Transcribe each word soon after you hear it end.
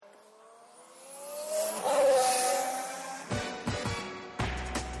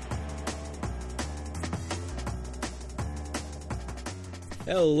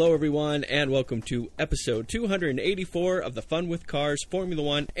Hello, everyone, and welcome to episode 284 of the Fun with Cars, Formula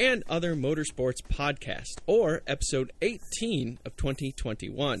One, and Other Motorsports podcast, or episode 18 of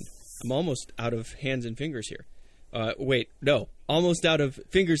 2021. I'm almost out of hands and fingers here. Almost out of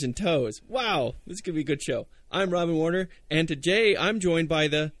fingers and toes. Wow, this is going to be a good show. I'm Robin Warner, and today I'm joined by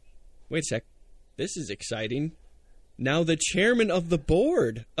the... Wait a sec. This is exciting. Now the chairman of the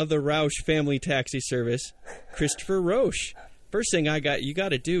board of the Roush Family Taxi Service, Christopher Roche. First thing you got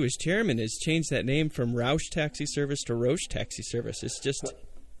to do as chairman is change that name from Roush Taxi Service to Roche Taxi Service. It's just,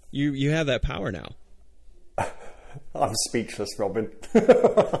 you have that power now. I'm speechless, Robin.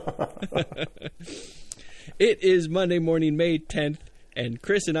 It is Monday morning, May 10th, and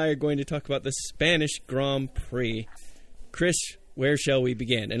Chris and I are going to talk about the Spanish Grand Prix. Chris, where shall we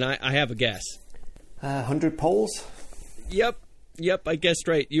begin? And I have a guess. 100 poles? Yep, I guessed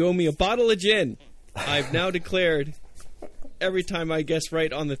right. You owe me a bottle of gin. I've now declared every time I guess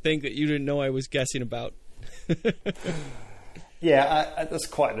right on the thing that you didn't know I was guessing about. Yeah, that's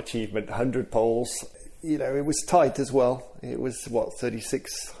quite an achievement, 100 poles. You know, it was tight as well. It was,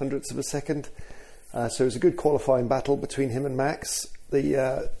 36 hundredths of a second. So it was a good qualifying battle between him and Max.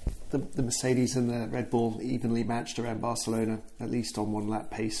 The Mercedes and the Red Bull evenly matched around Barcelona, at least on one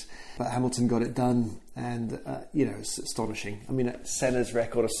lap pace. But Hamilton got it done, and, it's astonishing. I mean, Senna's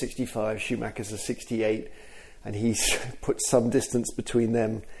record of 65, Schumacher's a 68, and he's put some distance between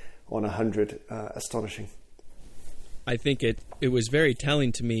them on 100. Astonishing. I think it was very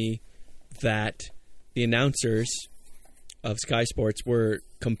telling to me that the announcers of Sky Sports were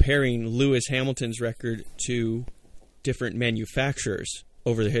comparing Lewis Hamilton's record to different manufacturers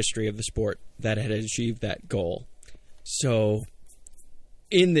over the history of the sport that had achieved that goal. So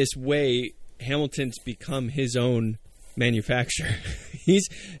in this way, Hamilton's become his own manufacturer.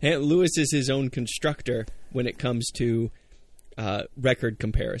 Lewis is his own constructor when it comes to record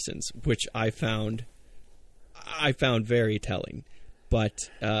comparisons, which I found very telling. But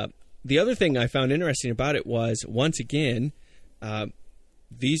the other thing I found interesting about it was, once again,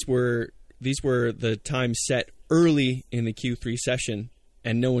 these were the times set early in the Q3 session,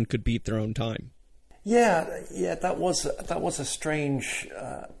 and no one could beat their own time. Yeah, that was a strange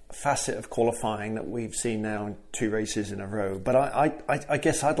facet of qualifying that we've seen now in two races in a row. But I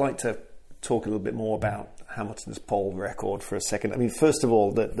guess I'd like to talk a little bit more about Hamilton's pole record for a second. I mean, first of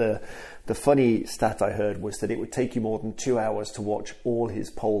all, the funny stat I heard was that it would take you more than 2 hours to watch all his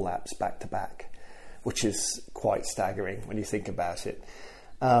pole laps back to back, which is quite staggering when you think about it.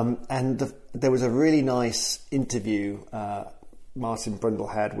 There was a really nice interview Martin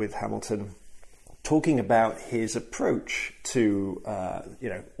Brundle had with Hamilton, talking about his approach to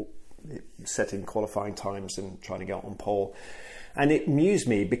setting qualifying times and trying to get on pole. And it amused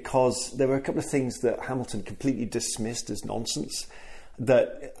me because there were a couple of things that Hamilton completely dismissed as nonsense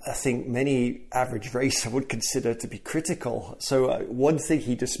that I think many average racer would consider to be critical. So one thing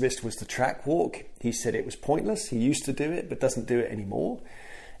he dismissed was the track walk. He said it was pointless. He used to do it, but doesn't do it anymore.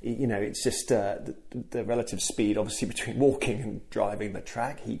 You know, it's just the relative speed, obviously, between walking and driving the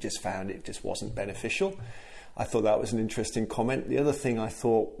track. He just found it just wasn't beneficial. I thought that was an interesting comment. The other thing I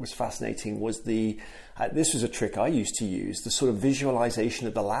thought was fascinating was this was a trick I used to use, the sort of visualization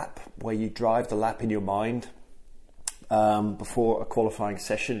of the lap, where you drive the lap in your mind before a qualifying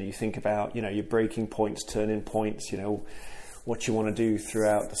session, and you think about, your braking points, turning points, what you want to do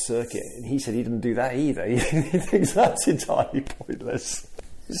throughout the circuit. And he said he didn't do that either. He thinks that's entirely pointless.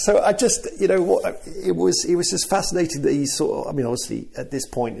 So I just, it was just fascinating that he's obviously at this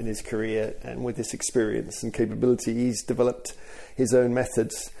point in his career and with this experience and capability, he's developed his own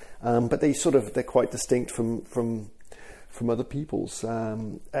methods, but they're quite distinct from other people's.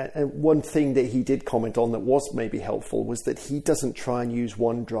 And one thing that he did comment on that was maybe helpful was that he doesn't try and use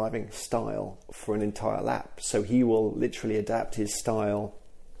one driving style for an entire lap. So he will literally adapt his style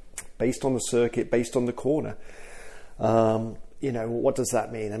based on the circuit, based on the corner. What does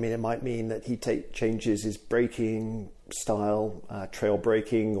that mean? I mean, it might mean that he changes his braking style, trail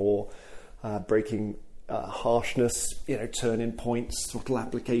braking, or braking harshness, turn-in points, throttle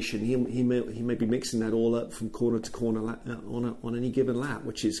application. He may be mixing that all up from corner to corner on any given lap,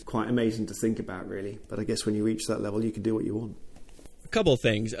 which is quite amazing to think about, really. But I guess when you reach that level, you can do what you want. A couple of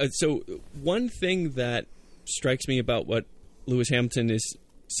things. So one thing that strikes me about what Lewis Hamilton is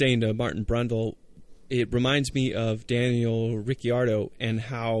saying to Martin Brundle, it reminds me of Daniel Ricciardo and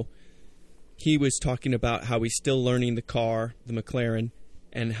how he was talking about how he's still learning the car, the McLaren,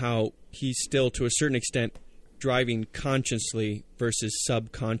 and how he's still, to a certain extent, driving consciously versus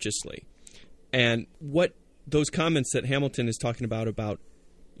subconsciously. And what those comments that Hamilton is talking about,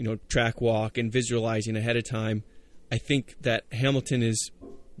 track walk and visualizing ahead of time, I think that Hamilton is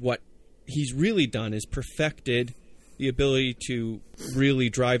what he's really done is perfected the ability to really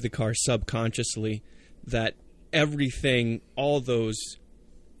drive the car subconsciously, that everything, all those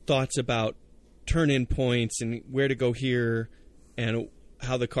thoughts about turn-in points and where to go here and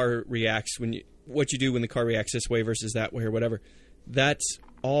how the car reacts what you do when the car reacts this way versus that way or whatever, that's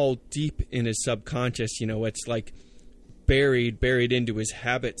all deep in his subconscious. It's like buried into his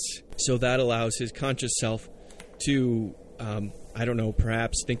habits. So that allows his conscious self to, I don't know,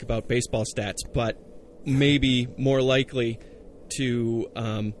 perhaps think about baseball stats, but maybe more likely to,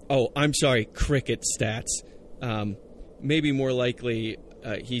 cricket stats. Maybe more likely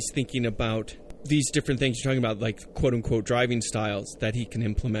he's thinking about these different things you're talking about, like quote-unquote driving styles that he can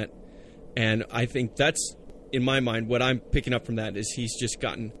implement. And I think that's, in my mind, what I'm picking up from that is he's just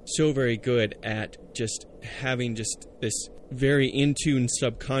gotten so very good at just having just this very in-tune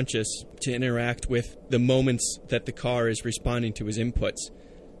subconscious to interact with the moments that the car is responding to his inputs.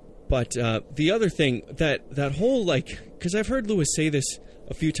 But the other thing, that whole, because I've heard Lewis say this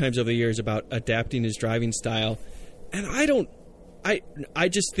a few times over the years about adapting his driving style, and I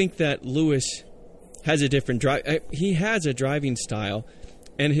just think that Lewis has a different he has a driving style,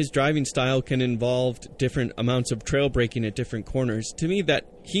 and his driving style can involve different amounts of trail braking at different corners. To me, that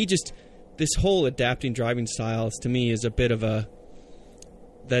this whole adapting driving styles to me is a bit of a,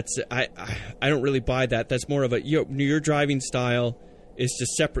 I don't really buy that. That's more of a, your driving style is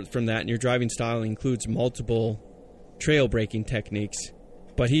just separate from that, and your driving style includes multiple trail braking techniques.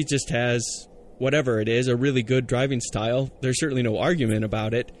 But he just has, whatever it is, a really good driving style. There's certainly no argument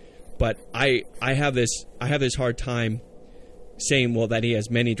about it. But I have this hard time saying, well, that he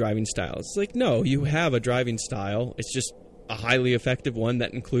has many driving styles. It's like, no, you have a driving style. It's just a highly effective one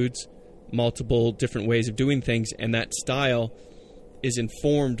that includes multiple different ways of doing things, and that style is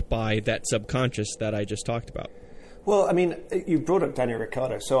informed by that subconscious that I just talked about. Well, I mean, you brought up Daniel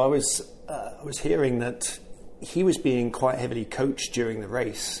Ricciardo, so I was hearing that he was being quite heavily coached during the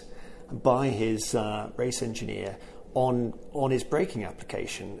race by his race engineer on his braking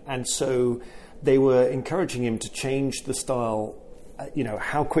application, and so they were encouraging him to change the style,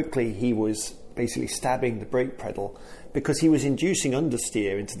 how quickly he was basically stabbing the brake pedal, because he was inducing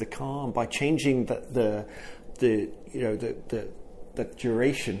understeer into the car, and by changing the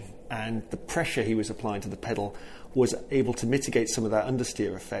duration and the pressure he was applying to the pedal was able to mitigate some of that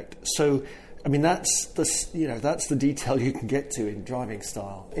understeer effect. So, I mean, that's the detail you can get to in driving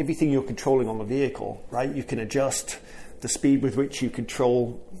style. Everything you're controlling on the vehicle, right? You can adjust the speed with which you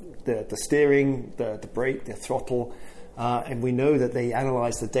control the steering, the brake, the throttle, and we know that they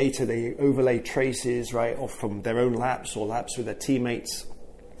analyze the data, they overlay traces, right, or from their own laps or laps with their teammates,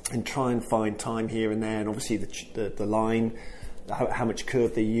 and try and find time here and there, and obviously the line, how much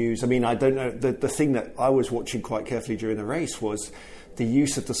curve they use. I mean, I don't know, the thing that I was watching quite carefully during the race was the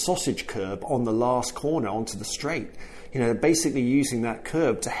use of the sausage curb on the last corner onto the straight. Basically using that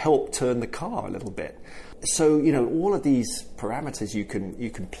curb to help turn the car a little bit. So, all of these parameters you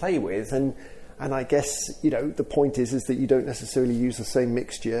can play with, and I guess, the point is that you don't necessarily use the same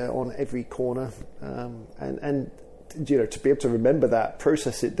mixture on every corner, and to be able to remember that,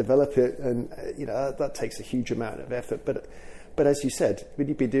 process it, develop it, and that takes a huge amount of effort. But as you said, when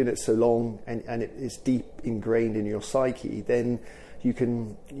you've been doing it so long and it is deep ingrained in your psyche, then you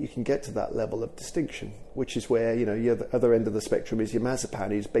can get to that level of distinction, which is where, the other end of the spectrum is your Mazepin,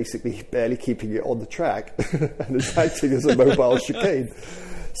 who's basically barely keeping it on the track and is acting as a mobile chicane.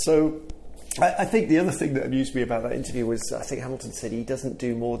 So I think the other thing that amused me about that interview was, I think Hamilton said he doesn't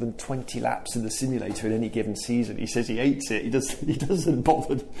do more than 20 laps in the simulator in any given season. He says he hates it. He doesn't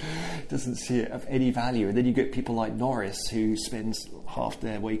bother, doesn't see it of any value. And then you get people like Norris, who spends half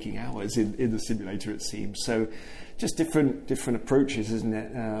their waking hours in the simulator, it seems. So just different approaches, isn't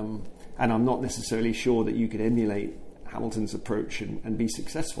it? And I'm not necessarily sure that you could emulate Hamilton's approach and be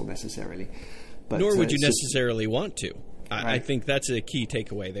successul necessarily. But, nor would you necessarily want to. Right. I think that's a key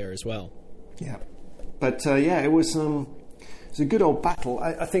takeaway there as well. Yeah, but it was a good old battle.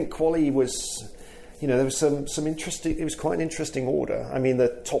 I think quali was, there was some interesting. It was quite an interesting order. I mean,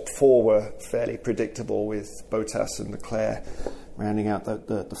 the top four were fairly predictable, with Bottas and Leclerc rounding out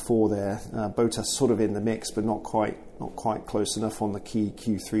the four there. Bottas sort of in the mix, but not quite close enough on the key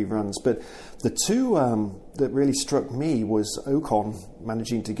Q3 runs. But the two that really struck me was Ocon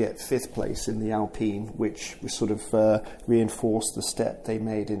managing to get fifth place in the Alpine, which was sort of reinforced the step they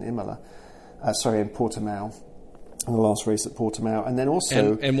made in Imola. In Portimao, in the last race at Portimao, and then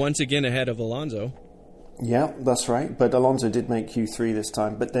also and once again ahead of Alonso. Yeah, that's right. But Alonso did make Q3 this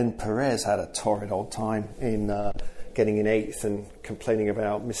time. But then Perez had a torrid old time in getting in eighth and complaining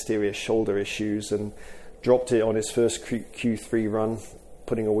about mysterious shoulder issues, and dropped it on his first Q3 run.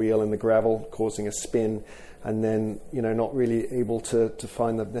 putting a wheel in the gravel, causing a spin, and then, not really able to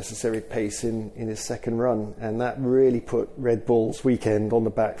find the necessary pace in his second run. And that really put Red Bull's weekend on the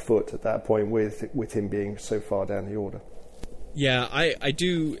back foot at that point with him being so far down the order. Yeah, I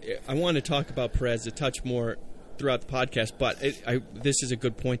do. I want to talk about Perez a touch more throughout the podcast, but this is a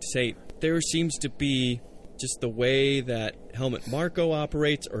good point to say. There seems to be just the way that Helmut Marko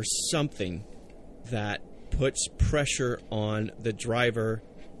operates or something that puts pressure on the driver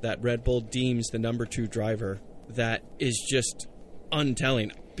that Red Bull deems the number 2 driver that is just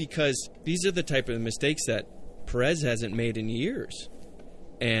untelling, because these are the type of mistakes that Perez hasn't made in years.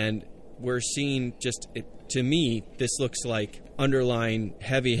 And we're seeing to me, this looks like underlying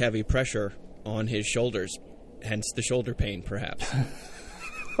heavy pressure on his shoulders, hence the shoulder pain, perhaps.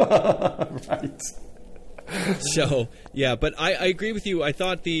 Right. So, yeah, but I agree with you. I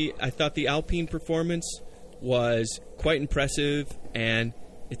thought the Alpine performance was quite impressive, and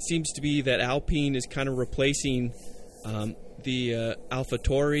it seems to be that Alpine is kind of replacing the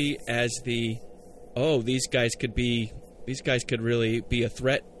AlphaTauri as these guys could really be a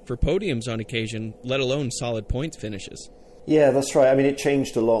threat for podiums on occasion, let alone solid points finishes. Yeah, that's right. I mean, it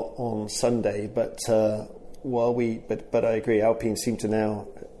changed a lot on Sunday, but but I agree. Alpine seem to now,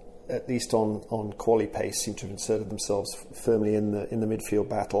 at least on quali pace, seem to have inserted themselves firmly in the midfield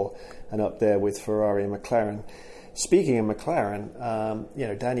battle and up there with Ferrari and McLaren. Speaking of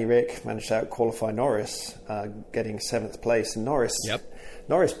McLaren, Danny Rick managed to out-qualify Norris, getting 7th place. And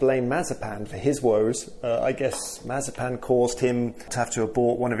Norris blamed Mazepin for his woes. I guess Mazepin caused him to have to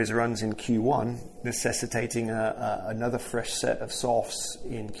abort one of his runs in Q1, necessitating another fresh set of softs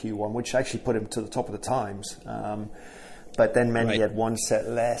in Q1, which actually put him to the top of the times. But then meant he had one set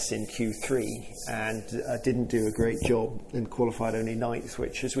less in Q3 and didn't do a great job and qualified only 9th,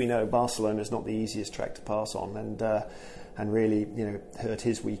 which, as we know, Barcelona is not the easiest track to pass on, and really hurt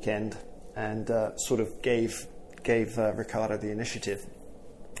his weekend and sort of gave Ricciardo the initiative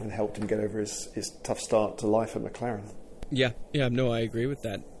and helped him get over his tough start to life at McLaren. Yeah, no, I agree with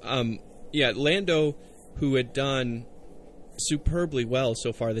that. Lando, who had done superbly well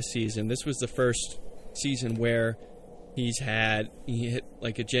so far this season, this was the first season where he hit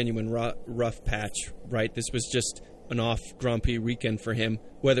like a genuine rough patch, right? This was just an off Grand Prix weekend for him,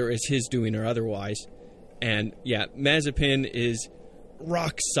 whether it's his doing or otherwise. And yeah, Mazepin is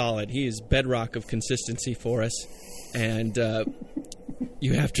rock solid. He is bedrock of consistency for us, and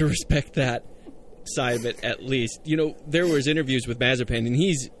you have to respect that side of it at least. There was interviews with Mazepin, and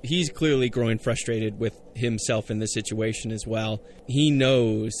he's clearly growing frustrated with himself in this situation as well. He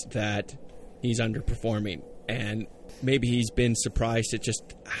knows that he's underperforming, and maybe he's been surprised at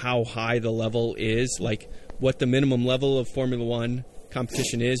just how high the level is, like what the minimum level of Formula One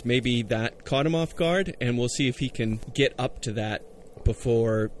competition is. Maybe that caught him off guard, and we'll see if he can get up to that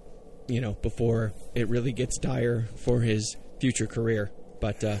before it really gets dire for his future career.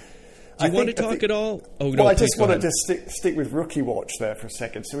 But do you want to talk at all? Oh, no, I just wanted to stick with rookie watch there for a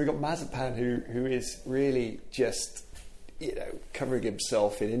second. So we've got Mazepin, who is really just covering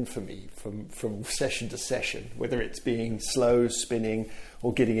himself in infamy from session to session, whether it's being slow, spinning,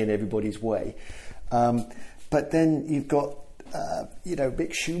 or getting in everybody's way. But then you've got,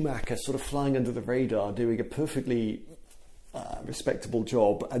 Mick Schumacher sort of flying under the radar, doing a perfectly respectable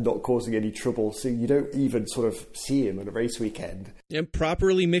job and not causing any trouble. So you don't even sort of see him at a race weekend. And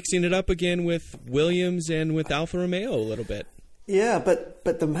properly mixing it up again with Williams and with Alfa Romeo a little bit. Yeah, but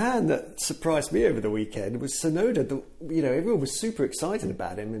the man that surprised me over the weekend was Tsunoda. Everyone was super excited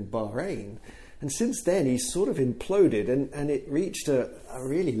about him in Bahrain. And since then, he's sort of imploded, and it reached a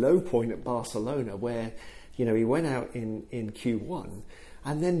really low point at Barcelona where, he went out in Q1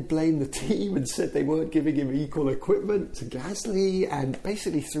 and then blamed the team and said they weren't giving him equal equipment to Gasly and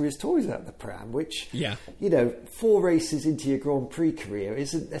basically threw his toys out the pram, which, 4 races into your Grand Prix career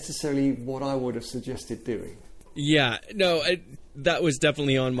isn't necessarily what I would have suggested doing. Yeah, no, that was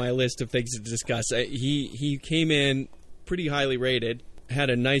definitely on my list of things to discuss. He came in pretty highly rated, had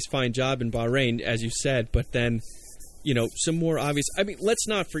a nice, fine job in Bahrain, as you said, but then, some more obvious... I mean, let's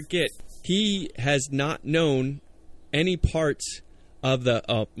not forget, he has not known any parts of the...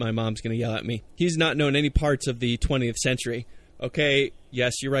 Oh, my mom's going to yell at me. He's not known any parts of the 20th century. Okay,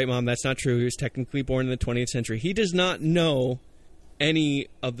 yes, you're right, Mom, that's not true. He was technically born in the 20th century. He does not know any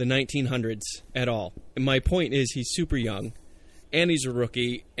of the 1900s at all. And my point is he's super young, and he's a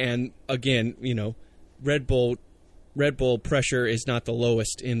rookie, and again, Red Bull pressure is not the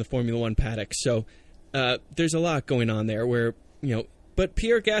lowest in the Formula One paddock. So there's a lot going on there where, but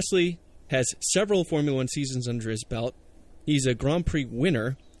Pierre Gasly has several Formula One seasons under his belt. He's a Grand Prix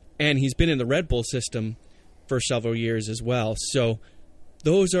winner, and he's been in the Red Bull system for several years as well. So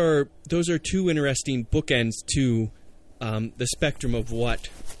those are two interesting bookends to the spectrum of what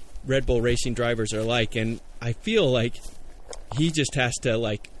Red Bull Racing drivers are like, and I feel like he just has to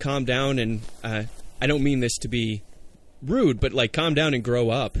like calm down, and I don't mean this to be rude, but like calm down and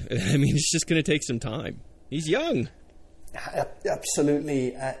grow up. I mean, it's just going to take some time. He's young.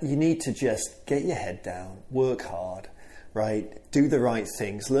 Absolutely. You need to just get your head down, work hard, right? Do the right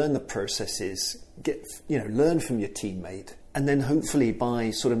things, learn the processes, learn from your teammate, and then hopefully by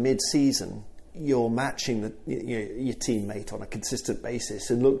sort of mid-season, you're matching your teammate on a consistent basis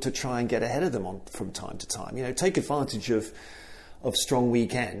and look to try and get ahead of them from time to time. Take advantage of strong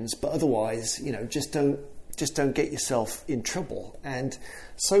weekends, but otherwise, just don't get yourself in trouble. And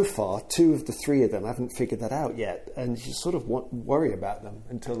so far, 2 of the 3 of them haven't figured that out yet, and you sort of worry about them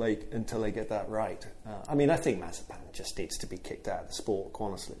until they get that right. I think Mazepin just needs to be kicked out of the sport, quite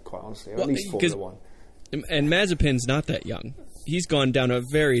honestly, or at least Formula One. And Mazepin's not that young. He's gone down a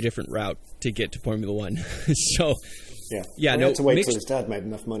very different route to get to Formula One. So, yeah. Had to wait till his dad made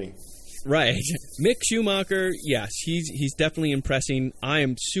enough money. Right. Mick Schumacher, yes, he's definitely impressing. I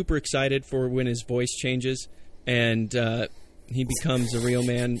am super excited for when his voice changes and he becomes a real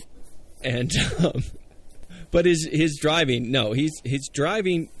man. And but his driving, his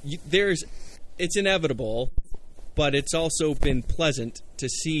driving. It's inevitable, but it's also been pleasant to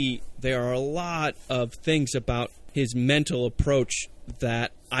see. There are a lot of things about his mental approach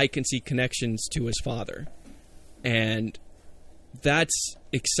that I can see connections to his father. And that's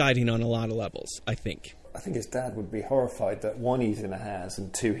exciting on a lot of levels, I think. I think his dad would be horrified that 1, he's in a Haas,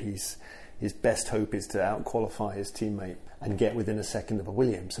 and 2, his best hope is to out-qualify his teammate and get within a second of a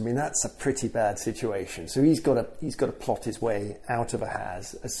Williams. I mean, that's a pretty bad situation. So he's got to plot his way out of a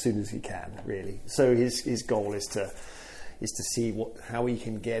Haas as soon as he can, really. So his goal is to see how he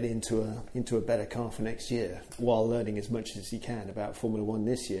can get into a better car for next year, while learning as much as he can about Formula One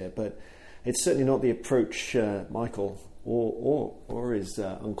this year. But it's certainly not the approach Michael or his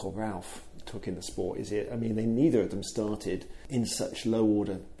uncle Ralph took in the sport, is it? I mean, neither of them started in such low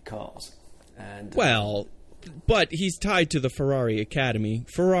order cars. And but he's tied to the Ferrari Academy.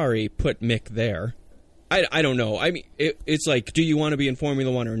 Ferrari put Mick there. I don't know. I mean, it's like, do you want to be in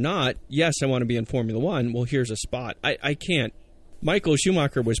Formula One or not? Yes, I want to be in Formula One. Well, here's a spot. I can't. Michael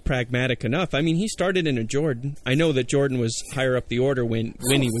Schumacher was pragmatic enough. I mean, he started in a Jordan. I know that Jordan was higher up the order when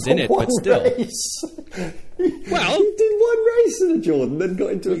he was in it, but still. Well, he did 1 race in a Jordan, then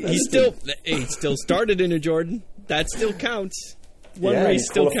got into a better he still started in a Jordan. That still counts. One race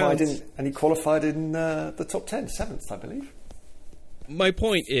still counts. And he qualified in the top 10, 7th, I believe. My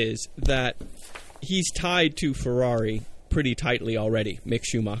point is that he's tied to Ferrari pretty tightly already. Mick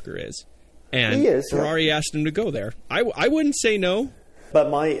Schumacher is. And he is, Ferrari asked him to go there. I wouldn't say no. But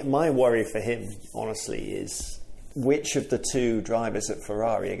my worry for him, honestly, is which of the 2 drivers at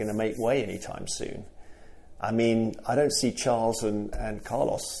Ferrari are going to make way anytime soon. I mean, I don't see Charles and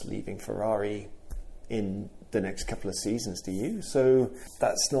Carlos leaving Ferrari in the next couple of seasons, do you? So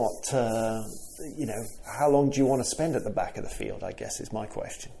that's not, how long do you want to spend at the back of the field, I guess, is my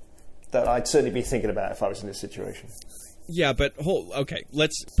question. That I'd certainly be thinking about if I was in this situation. Yeah, but okay,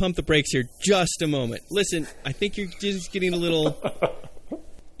 let's pump the brakes here just a moment. Listen, I think you're just getting a little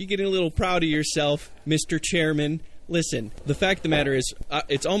proud of yourself, Mr. Chairman. Listen, the fact of the matter is,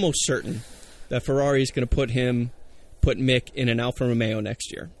 it's almost certain that Ferrari is going to put Mick in an Alfa Romeo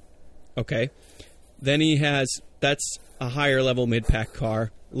next year. Okay? Then that's a higher level mid-pack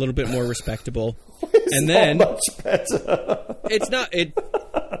car, a little bit more respectable. And then much better. It's not it.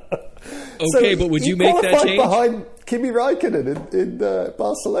 Okay, so but would you make that change? Behind Kimi Räikkönen in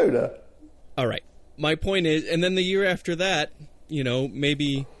Barcelona. All right. My point is, and then the year after that,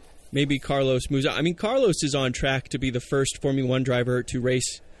 maybe Carlos moves on. I mean, Carlos is on track to be the first Formula One driver to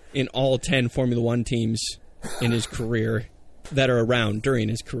race in all 10 Formula One teams in his career that are around during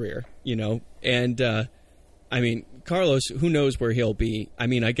his career, And, I mean, Carlos, who knows where he'll be? I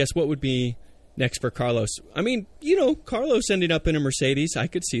mean, I guess what would be next for Carlos? I mean, Carlos ending up in a Mercedes, I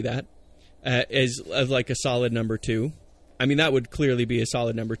could see that. As like a solid number 2. I mean, that would clearly be a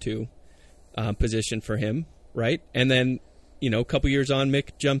solid number 2 position for him, right? And then, a couple years on,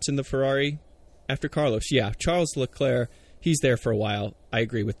 Mick jumps in the Ferrari after Carlos. Yeah, Charles Leclerc, he's there for a while. I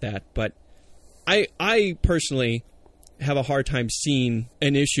agree with that. But I personally have a hard time seeing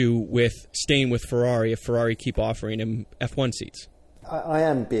an issue with staying with Ferrari if Ferrari keep offering him F1 seats. I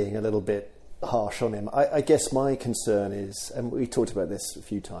am being a little bit harsh on him. I guess my concern is, and we talked about this a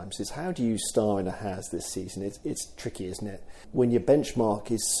few times, is how do you star in a Haas this season? It's tricky, isn't it? When your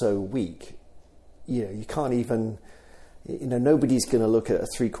benchmark is so weak, you can't even nobody's going to look at a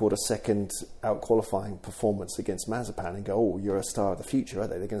 3/4 second out-qualifying performance against Mazepin and go, "Oh, you're a star of the future," are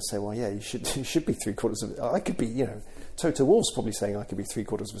they? They're going to say, "Well, yeah, you should be 3/4 of. I could be, Toto Wolff's probably saying I could be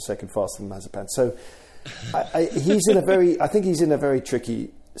 3/4 of a second faster than Mazepin." So he's in a very. I think he's in a very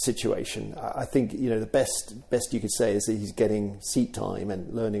tricky situation. I think the best you could say is that he's getting seat time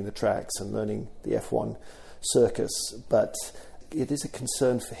and learning the tracks and learning the F1 circus, but it is a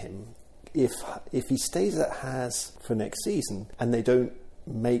concern for him. If he stays at Haas for next season and they don't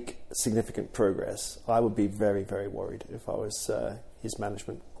make significant progress, I would be very, very worried if I was his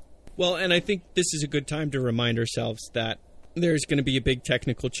management. Well, and I think this is a good time to remind ourselves that there's going to be a big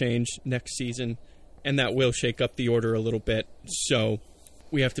technical change next season, and that will shake up the order a little bit. So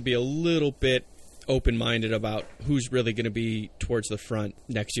we have to be a little bit open-minded about who's really going to be towards the front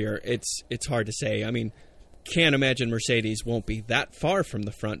next year. It's hard to say. I mean, can't imagine Mercedes won't be that far from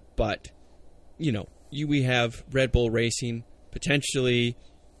the front, but we have Red Bull Racing, potentially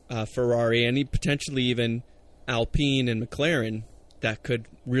Ferrari, and potentially even Alpine and McLaren that could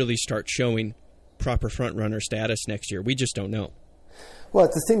really start showing proper front-runner status next year. We just don't know. Well,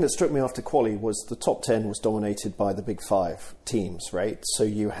 the thing that struck me after quali was the top 10 was dominated by the big five teams, right? So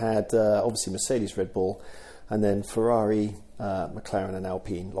you had obviously Mercedes, Red Bull, and then Ferrari, McLaren and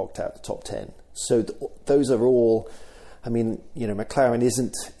Alpine locked out the top 10. So those are all, McLaren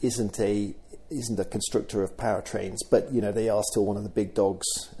isn't a constructor of powertrains, but they are still one of the big dogs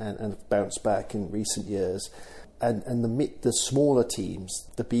and have bounced back in recent years. And the smaller teams,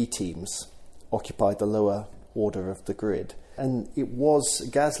 the B teams, occupied the lower order of the grid. And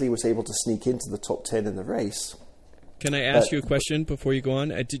Gasly was able to sneak into the top 10 in the race. Can I ask you a question before you go on?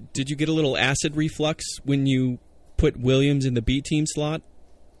 Did you get a little acid reflux when you put Williams in the B team slot?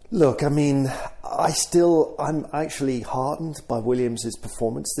 Look, I'm actually heartened by Williams'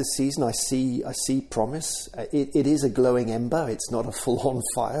 performance this season. I see promise. It is a glowing ember. It's not a full-on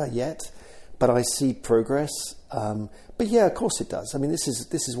fire yet, but I see progress. But yeah, of course it does. I mean, this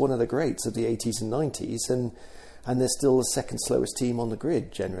is one of the greats of the 80s and 90s, and they're still the second slowest team on the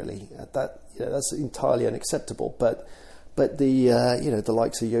grid generally. That's entirely unacceptable. But the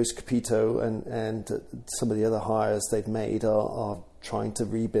likes of Jost Capito and some of the other hires they've made are trying to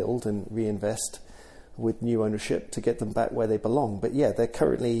rebuild and reinvest with new ownership to get them back where they belong. But yeah, they're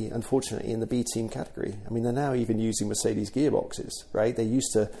currently, unfortunately, in the B team category. I mean, they're now even using Mercedes gearboxes, right? They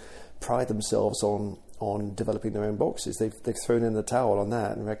used to pride themselves on developing their own boxes. They've thrown in the towel on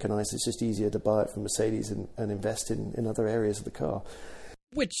that and recognise it's just easier to buy it from Mercedes and invest in other areas of the car.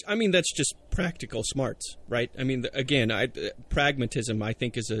 Which, that's just practical smarts, right? Pragmatism, I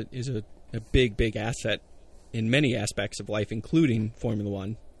think, is a big, big asset in many aspects of life, including Formula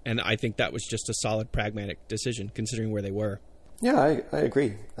One. And I think that was just a solid pragmatic decision, considering where they were. Yeah, I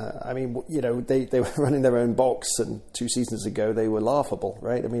agree. They were running their own box, and 2 seasons ago they were laughable,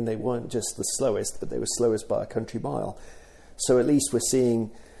 right? I mean, they weren't just the slowest, but they were slowest by a country mile. So at least we're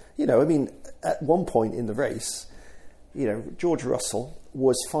seeing, at one point in the race, George Russell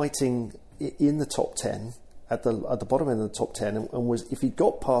was fighting in the top 10, at the bottom end of the top 10, and was, if he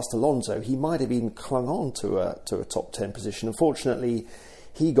got past Alonso, he might have even clung on to a top 10 position. Unfortunately,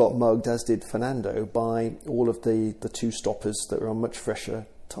 he got mugged, as did Fernando, by all of the 2 stoppers that were on much fresher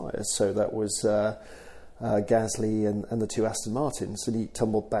tyres. So that was Gasly and the 2 Aston Martins, and he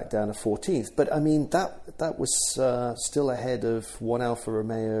tumbled back down to 14th. But that was still ahead of one Alfa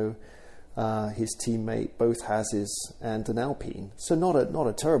Romeo, his teammate, both Hases, and an Alpine. So not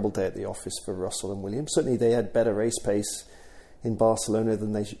a terrible day at the office for Russell and Williams. Certainly they had better race pace in Barcelona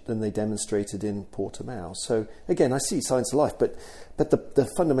than they demonstrated in Portimao. So again, I see signs of life, but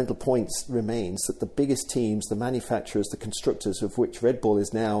the fundamental point remains that the biggest teams, the manufacturers, the constructors, of which Red Bull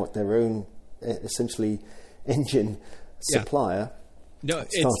is now their own essentially engine supplier. No,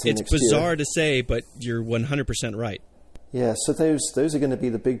 it's bizarre to say, but you're 100% right. Yeah, so those are going to be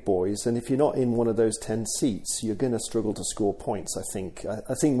the big boys, and if you're not in one of those 10 seats, you're going to struggle to score points. I think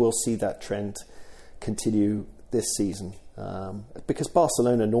we'll see that trend continue this season, because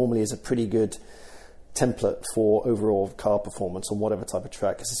Barcelona normally is a pretty good template for overall car performance on whatever type of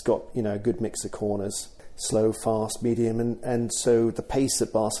track, because it's got a good mix of corners, slow, fast, medium, and so the pace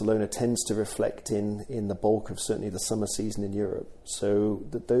at Barcelona tends to reflect in the bulk of certainly the summer season in Europe. So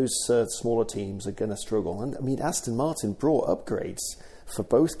those smaller teams are going to struggle. And Aston Martin brought upgrades for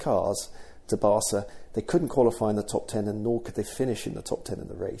both cars to Barca. They couldn't qualify in the top 10, and nor could they finish in the top 10 in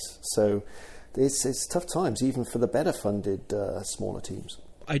the race. So it's tough times, even for the better funded smaller teams.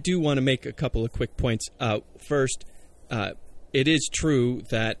 I do want to make a couple of quick points. First, it is true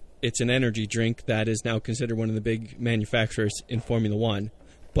that it's an energy drink that is now considered one of the big manufacturers in Formula One.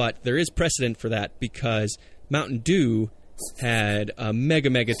 But there is precedent for that, because Mountain Dew had a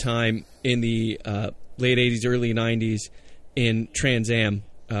mega time in the late 80s, early 90s in Trans Am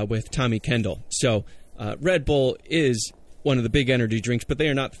with Tommy Kendall. So Red Bull is one of the big energy drinks, but they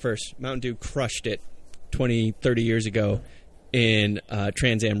are not the first. Mountain Dew crushed it 20, 30 years ago in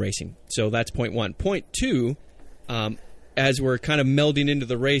Trans Am racing. So that's point one. Point two, as we're kind of melding into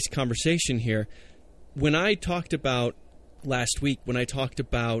the race conversation here, when I talked about last week, when I talked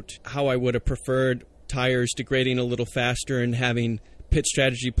about how I would have preferred tires degrading a little faster and having pit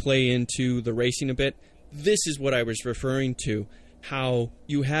strategy play into the racing a bit, this is what I was referring to, how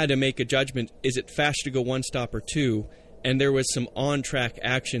you had to make a judgment. Is it faster to go one stop or two? And there was some on-track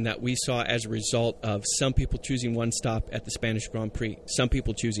action that we saw as a result of some people choosing one stop at the Spanish Grand Prix, some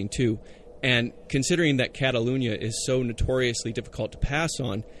people choosing two. And considering that Catalunya is so notoriously difficult to pass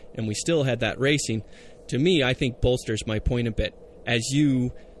on, and we still had that racing, to me, I think bolsters my point a bit, as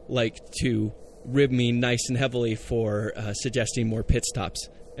you like to rib me nice and heavily for suggesting more pit stops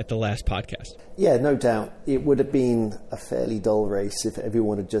at the last podcast. Yeah, no doubt. It would have been a fairly dull race if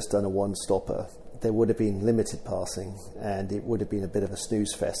everyone had just done a one-stopper. There would have been limited passing, and it would have been a bit of a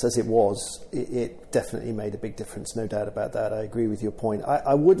snooze fest. As it was, it definitely made a big difference, no doubt about that. I agree with your point.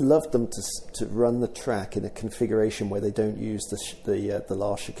 I would love them to run the track in a configuration where they don't use the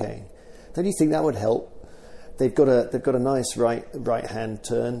last chicane. Don't you think that would help? They've got a nice right hand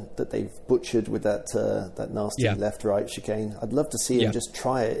turn that they've butchered with that nasty left-right chicane. I'd love to see them just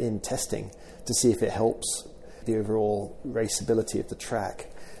try it in testing to see if it helps the overall raceability of the track.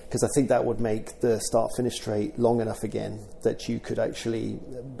 Because I think that would make the start-finish straight long enough again that you could actually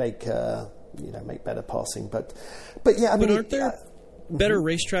make better passing. But yeah, I mean, aren't there better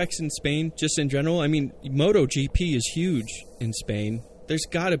racetracks in Spain just in general? I mean, MotoGP is huge in Spain. There's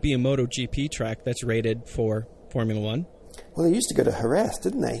got to be a MotoGP track that's rated for Formula One. Well, they used to go to Jerez,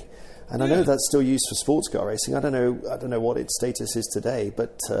 didn't they? And I know that's still used for sports car racing. I don't know what its status is today,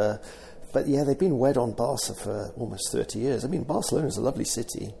 but yeah, they've been wed on Barca for almost 30 years. I mean, Barcelona's a lovely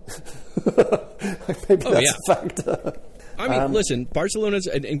city. Maybe that's a factor. I mean, listen, Barcelona's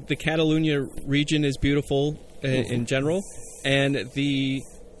and the Catalunya region is beautiful in general, and the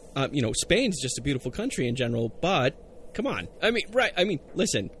Spain's just a beautiful country in general. But come on, I mean,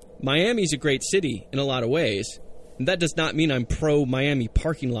 listen, Miami's a great city in a lot of ways, and that does not mean I'm pro Miami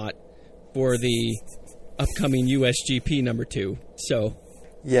parking lot for the upcoming USGP number 2. So.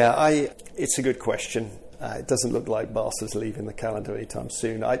 Yeah, it's a good question. It doesn't look like Barca's leaving the calendar anytime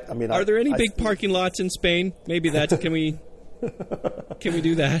soon. Are there any big parking lots in Spain? Maybe can we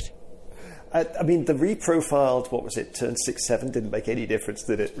do that? I mean, the reprofiled, what was it, turn 6-7 didn't make any difference,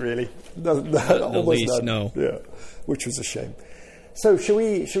 did it, really? No, almost no. Yeah, which was a shame. So shall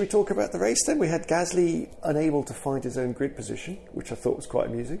we talk about the race then? We had Gasly unable to find his own grid position, which I thought was quite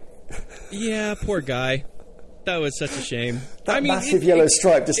amusing. Yeah, poor guy. That was such a shame. That massive yellow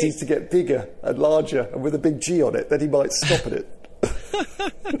stripe just needs to get bigger and larger, and with a big G on it, then he might stop at it.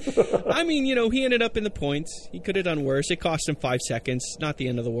 I mean, he ended up in the points. He could have done worse. It cost him 5 seconds. Not the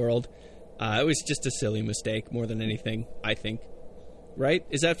end of the world. It was just a silly mistake more than anything, I think. Right?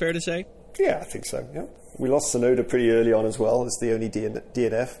 Is that fair to say? Yeah, I think so, yeah. We lost Tsunoda pretty early on as well as the only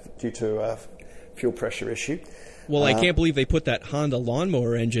DNF due to a fuel pressure issue. Well, I can't believe they put that Honda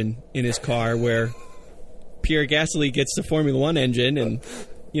lawnmower engine in his car where Pierre Gasly gets the Formula One engine and,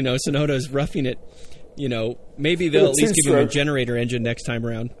 Tsunoda's roughing it. Maybe they'll at least give him a generator engine next time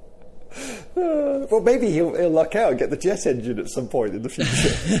around. Well, maybe he'll luck out and get the jet engine at some point in the future.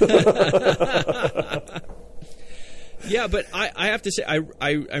 Yeah, but I have to say, I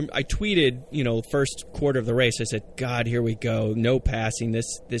tweeted, first quarter of the race, I said, God, here we go. No passing.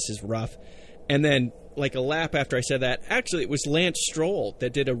 This is rough. And then, like a lap after I said that, actually, it was Lance Stroll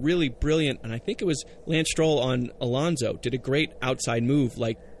that did a really brilliant, and I think it was Lance Stroll on Alonso, did a great outside move,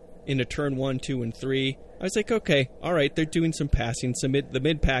 like into turn 1, 2, and 3. I was like, okay, all right, they're doing some passing. The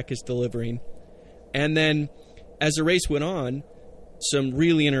mid-pack is delivering. And then, as the race went on, some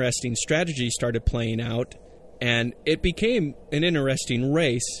really interesting strategy started playing out, and it became an interesting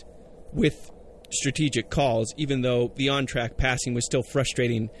race with strategic calls, even though the on-track passing was still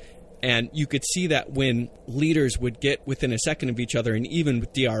frustrating. And you could see that when leaders would get within a second of each other, and even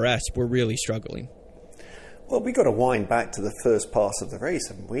with DRS, we're really struggling. Well, we got to wind back to the first pass of the race,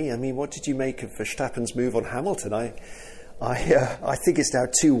 haven't we? I mean, what did you make of Verstappen's move on Hamilton? I think it's now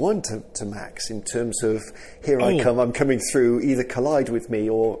 2-1 to Max in terms of I come, I'm coming through, either collide with me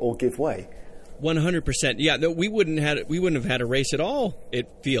or give way. 100%. Yeah, no, we wouldn't have had a race at all. It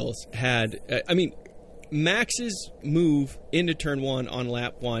feels Max's move into turn 1 on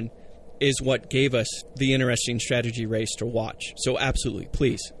lap 1 is what gave us the interesting strategy race to watch. So absolutely,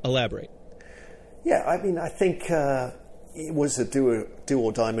 please elaborate. Yeah, I mean, I think it was a do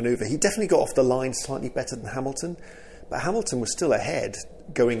or die manoeuvre. He definitely got off the line slightly better than Hamilton, but Hamilton was still ahead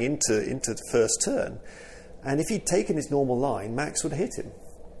going into the first turn. And if he'd taken his normal line, Max would have hit him.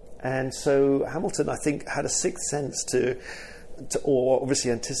 And so Hamilton, I think, had a sixth sense or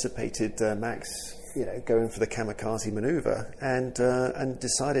obviously anticipated Max, going for the kamikaze manoeuvre, and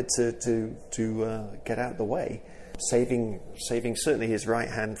decided to get out of the way, saving certainly his right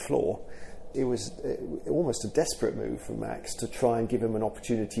hand floor. It was almost a desperate move from Max to try and give him an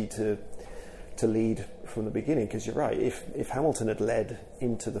opportunity to lead from the beginning, because you're right, if Hamilton had led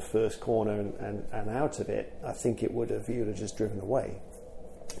into the first corner and out of it, I think he would have just driven away.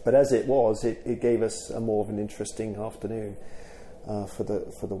 But as it was, it gave us a more of an interesting afternoon for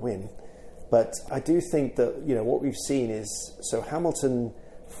the win. But I do think that what we've seen is, so Hamilton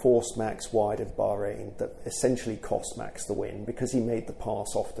forced Max wide of Bahrain, that essentially cost Max the win because he made the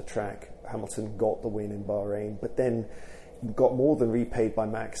pass off the track. Hamilton got the win in Bahrain, but then got more than repaid by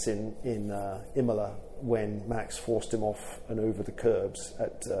Max in Imola, when Max forced him off and over the curbs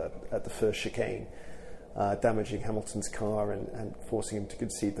at the first chicane, damaging Hamilton's car and forcing him to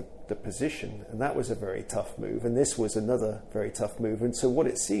concede the position. And that was a very tough move, and this was another very tough move. And so what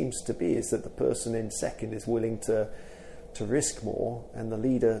it seems to be is that the person in second is willing to risk more, and the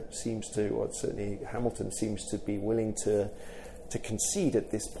leader seems to, or certainly Hamilton seems to be willing to concede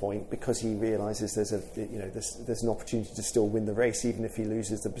at this point, because he realises there's an opportunity to still win the race, even if he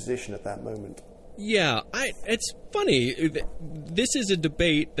loses the position at that moment. Yeah, it's funny. This is a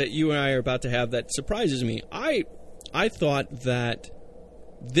debate that you and I are about to have that surprises me. I thought that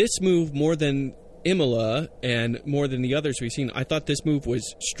this move, more than Imola and more than the others we've seen, I thought this move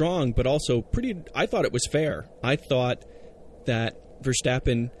was strong, but also I thought it was fair. I thought that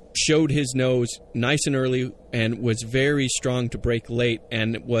Verstappen showed his nose nice and early and was very strong to brake late,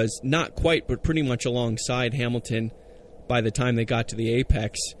 and was not quite, but pretty much alongside Hamilton by the time they got to the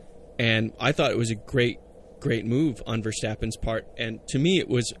apex. And I thought it was a great move on Verstappen's part. And to me, it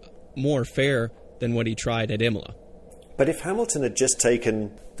was more fair than what he tried at Imola. But if Hamilton had just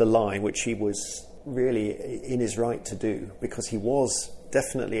taken the line, which he was really in his right to do, because he was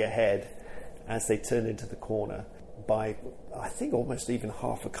definitely ahead as they turned into the corner by, I think, almost even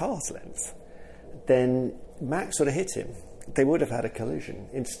half a car's length, then Max would have hit him. They would have had a collision.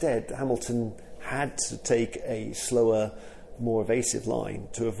 Instead, Hamilton had to take a slower, more evasive line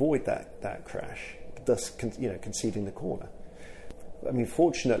to avoid that crash, thus conceding the corner. I mean,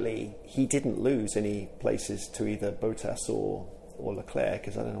 fortunately, he didn't lose any places to either Bottas or Leclerc,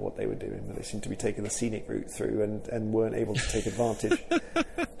 because I don't know what they were doing, but they seemed to be taking the scenic route through and weren't able to take advantage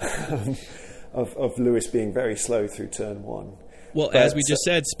of Lewis being very slow through turn one. Well, but, as we just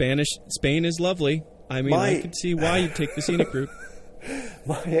said, Spain is lovely. I mean, I could see why you'd take the scenic route.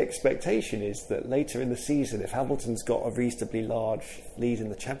 My expectation is that later in the season, if Hamilton's got a reasonably large lead in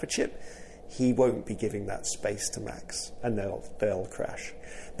the championship, he won't be giving that space to Max, and they'll crash.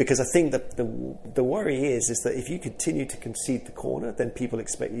 Because I think that the worry is that if you continue to concede the corner, then people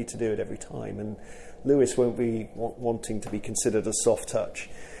expect you to do it every time, and Lewis won't be wanting to be considered a soft touch.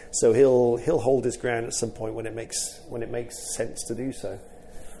 So he'll hold his ground at some point when it makes sense to do so.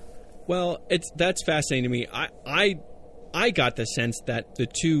 Well, that's fascinating to me. I got the sense that the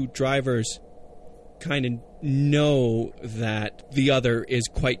two drivers kind of know that the other is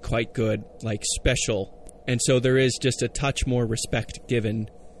quite good, like special, and so there is just a touch more respect given.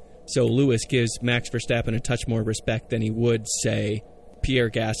 So Lewis gives Max Verstappen a touch more respect than he would, say, Pierre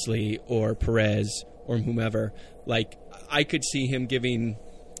Gasly or Perez or whomever. Like, I could see him giving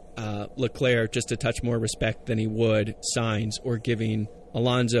Leclerc just a touch more respect than he would Sainz, or giving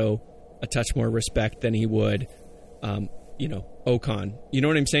Alonso a touch more respect than he would Ocon. You know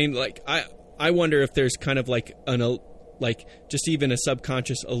what I'm saying? Like, I wonder if there's kind of like just even a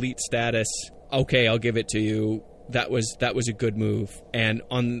subconscious elite status. Okay, I'll give it to you. That was a good move. And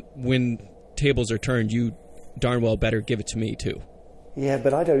when tables are turned, you darn well better give it to me too. Yeah,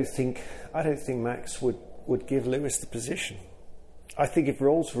 but I don't think Max would give Lewis the position. I think if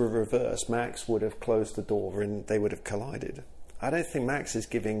roles were reversed, Max would have closed the door and they would have collided. I don't think Max is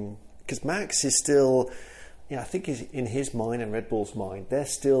giving, because Max is still, I think in his mind and Red Bull's mind, they're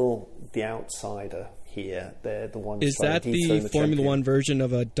still the outsider here. They're the ones. Is that the Formula One version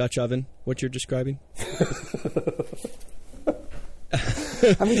of a Dutch oven? What you're describing?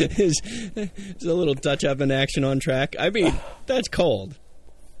 I mean, there's a little Dutch oven action on track. I mean, that's cold.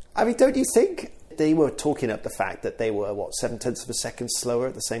 I mean, don't you think they were talking up the fact that they were 0.7 of a second slower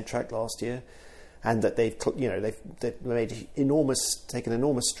at the same track last year, and that they've taken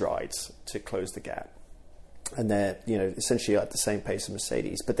enormous strides to close the gap. and they're essentially at the same pace as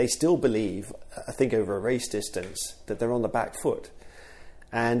Mercedes, but they still believe, I think over a race distance, that they're on the back foot,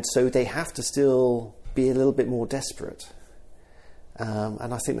 and so they have to still be a little bit more desperate.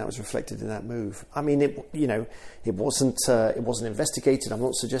 And I think that was reflected in that move. I mean, it wasn't investigated. I'm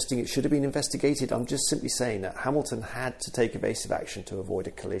not suggesting it should have been investigated. I'm just simply saying that Hamilton had to take evasive action to avoid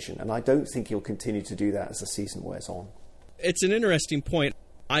a collision, and I don't think he'll continue to do that as the season wears on. It's an interesting point.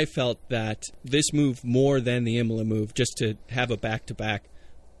 I felt that this move, more than the Imola move, just to have a back-to-back,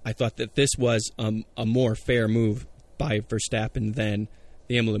 I thought that this was a more fair move by Verstappen than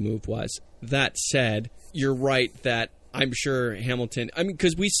the Imola move was. That said, you're right that I'm sure Hamilton... I mean,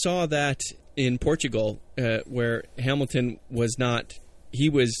 because we saw that in Portugal, where Hamilton was not... He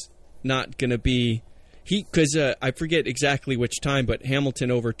was not going to be... Because I forget exactly which time, but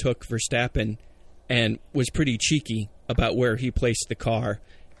Hamilton overtook Verstappen and was pretty cheeky about where he placed the car.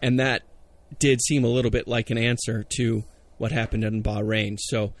 And that did seem a little bit like an answer to what happened in Bahrain.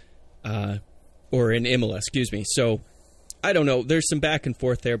 So, or in Imola, excuse me. So, I don't know. There's some back and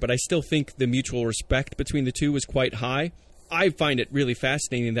forth there, but I still think the mutual respect between the two was quite high. I find it really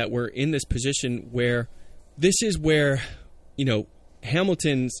fascinating that we're in this position where this is where,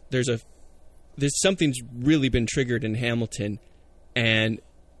 Hamilton's, there's something's really been triggered in Hamilton, and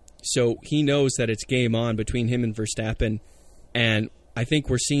so he knows that it's game on between him and Verstappen, and I think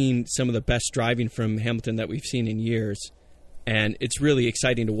we're seeing some of the best driving from Hamilton that we've seen in years, and it's really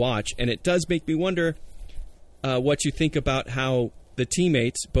exciting to watch, and it does make me wonder what you think about how the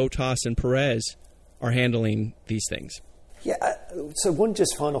teammates, Bottas and Perez, are handling these things. Yeah, so one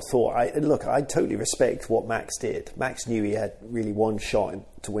just final thought. I totally respect what Max did. Max knew he had really one shot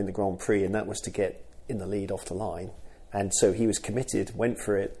to win the Grand Prix, and that was to get in the lead off the line. And so he was committed, went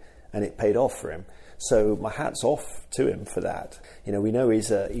for it, and it paid off for him. So my hat's off to him for that. We know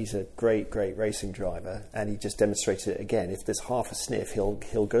he's a great racing driver, and he just demonstrated it again. If there's half a sniff,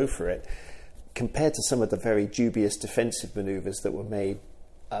 he'll go for it. Compared to some of the very dubious defensive manoeuvres that were made,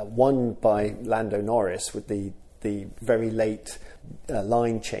 one by Lando Norris with the very late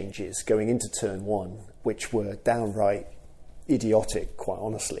line changes going into turn one, which were downright idiotic, quite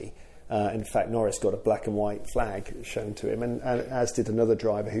honestly. In fact, Norris got a black and white flag shown to him, and as did another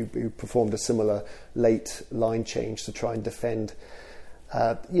driver who performed a similar late line change to try and defend.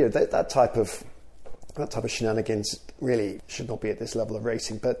 That type of shenanigans really should not be at this level of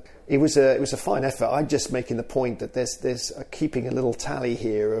racing. But it was a fine effort. I'm just making the point that there's keeping a little tally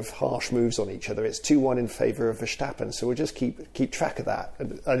here of harsh moves on each other. It's 2-1 in favour of Verstappen, so we'll just keep track of that.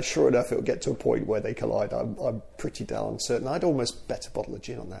 And sure enough, it'll get to a point where they collide. I'm pretty darn certain. I'd almost bet a bottle of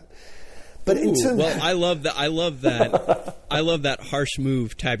gin on that. But I love that. I love that harsh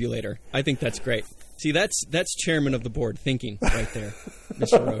move tabulator. I think that's great. See, that's chairman of the board thinking right there,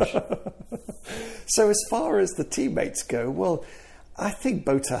 Mr. Roche. So as far as the teammates go, well, I think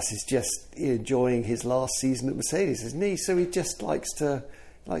Bottas is just enjoying his last season at Mercedes, isn't he? So he just likes to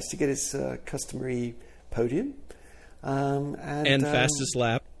get his customary podium and fastest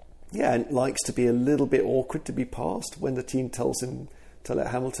lap. Yeah, and likes to be a little bit awkward to be passed when the team tells him to let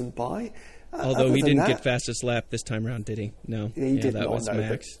Hamilton by. Although he didn't get fastest lap this time around, did he? No, he did not. Was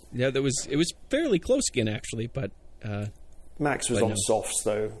Max. Yeah, it was fairly close again, actually, but. Max was on softs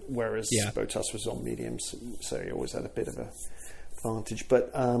though, whereas Bottas was on mediums, so he always had a bit of a advantage. But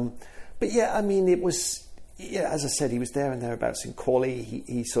yeah, I mean, it was as I said, he was there and thereabouts in quali.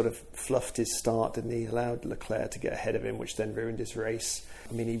 He sort of fluffed his start, and he allowed Leclerc to get ahead of him, which then ruined his race.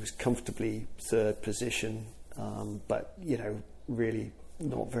 I mean, he was comfortably third position, but really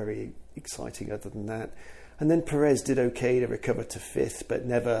not very exciting other than that. And then Perez did okay to recover to fifth, but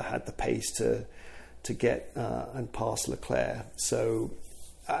never had the pace to get and pass Leclerc. So,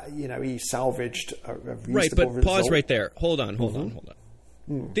 he salvaged a reasonable right, but result. Pause right there. Hold on.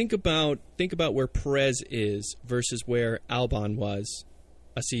 Think about where Perez is versus where Albon was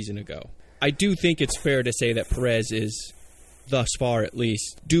a season ago. I do think it's fair to say that Perez is, thus far at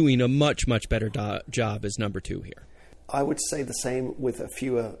least, doing a much, much better job as number two here. I would say the same with a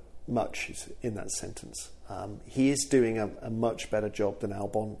fewer muches in that sentence. He is doing a much better job than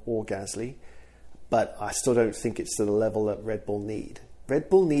Albon or Gasly, but I still don't think it's to the level that Red Bull need. Red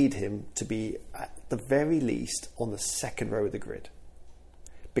Bull need him to be, at the very least, on the second row of the grid.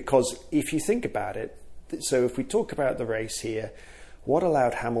 Because if you think about it, so if we talk about the race here, what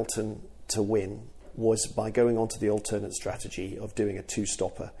allowed Hamilton to win was by going on to the alternate strategy of doing a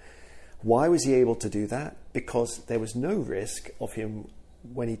two-stopper. Why was he able to do that? Because there was no risk of him,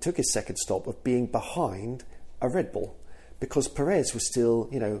 when he took his second stop, of being behind a Red Bull, because Perez was still,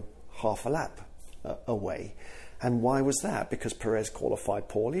 half a lap away. And why was that? Because Perez qualified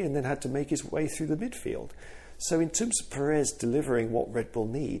poorly and then had to make his way through the midfield. So in terms of Perez delivering what Red Bull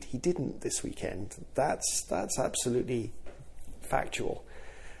need, he didn't this weekend. That's absolutely factual.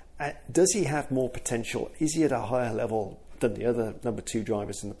 Does he have more potential? Is he at a higher level than the other number 2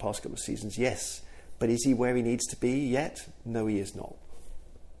 drivers in the past couple of seasons? Yes. But is he where he needs to be yet? No, he is not.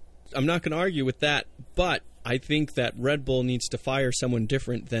 I'm not going to argue with that, but I think that Red Bull needs to fire someone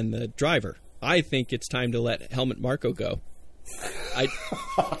different than the driver. I think it's time to let Helmut Marko go.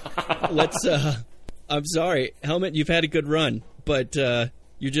 I'm sorry, Helmut, you've had a good run, but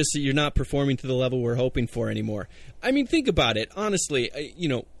you're not performing to the level we're hoping for anymore. I mean, think about it. Honestly,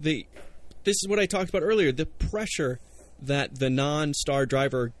 this is what I talked about earlier, the pressure that the non-star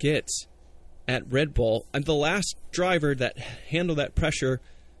driver gets at Red Bull. And the last driver that handled that pressure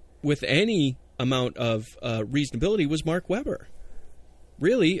with any amount of reasonability was Mark Webber.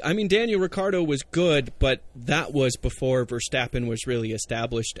 Really, I mean, Daniel Ricciardo was good, but that was before Verstappen was really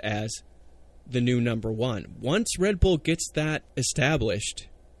established as the new number 1. Once Red Bull gets that established,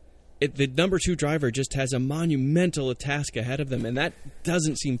 the number 2 driver just has a monumental task ahead of them, and that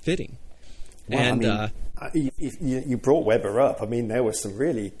doesn't seem fitting. Well, and you brought Webber up. I mean, there were some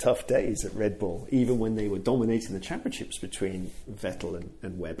really tough days at Red Bull, even when they were dominating the championships between Vettel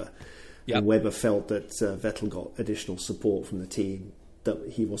and Webber. Yep. And Webber felt that Vettel got additional support from the team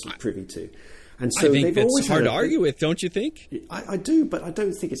that he wasn't privy to. And so I think that's hard to argue with, don't you think? I do, but I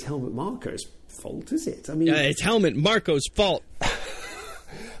don't think it's Helmut Marko's fault, is it? I mean, it's Helmut Marko's fault.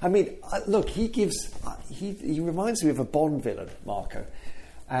 I mean, look, he reminds me of a Bond villain, Marko,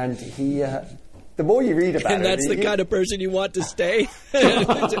 and he. The more you read about and that's the kind of person you want to stay.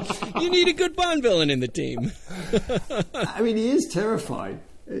 You need a good Bond villain in the team. I mean, he is terrifying,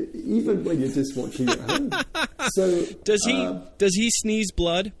 even when you're just watching at home. So does he sneeze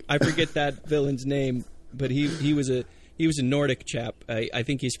blood? I forget that villain's name, but he was a Nordic chap. I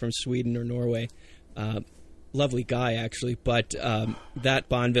think he's from Sweden or Norway. Lovely guy, actually. But that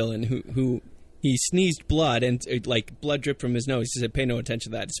Bond villain who he sneezed blood and like blood dripped from his nose. He said, "Pay no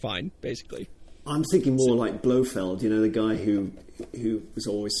attention to that. It's fine." Basically. I'm thinking more like Blofeld, the guy who was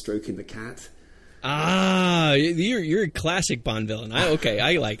always stroking the cat. Ah, you're a classic Bond villain. I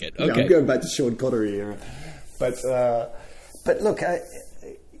like it. Okay. Yeah, I'm going back to Sean Connery era. But look,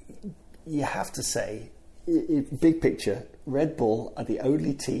 you have to say, big picture, Red Bull are the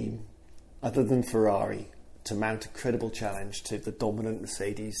only team, other than Ferrari, to mount a credible challenge to the dominant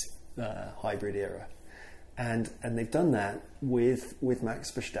Mercedes hybrid era. And they've done that with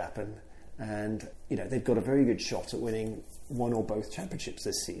Max Verstappen. And, they've got a very good shot at winning one or both championships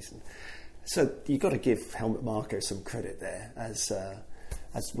this season. So you've got to give Helmut Marko some credit there, as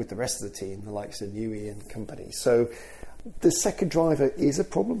with the rest of the team, the likes of Newey and company. So the second driver is a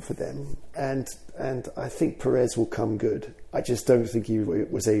problem for them. And I think Perez will come good. I just don't think he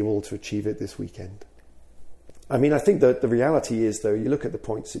was able to achieve it this weekend. I mean, I think that the reality is, though, you look at the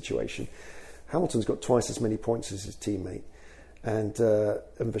point situation, Hamilton's got twice as many points as his teammate. And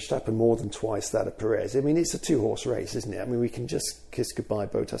Verstappen more than twice that of Perez. I mean, it's a 2-horse race, isn't it? I mean, we can just kiss goodbye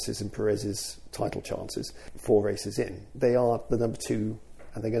Bottas's and Perez's title chances 4 races in. They are the number 2,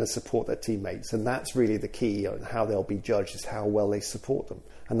 and they're going to support their teammates. And that's really the key on how they'll be judged, is how well they support them.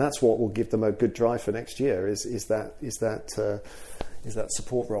 And that's what will give them a good drive for next year, is that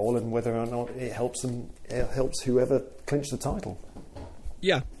support role, and whether or not it helps whoever clinch the title.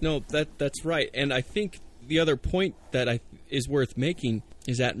 Yeah, no, that's right. And I think the other point that is worth making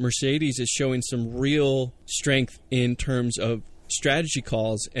is that Mercedes is showing some real strength in terms of strategy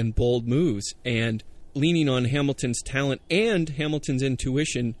calls and bold moves, and leaning on Hamilton's talent and Hamilton's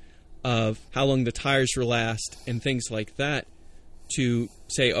intuition of how long the tires will last and things like that to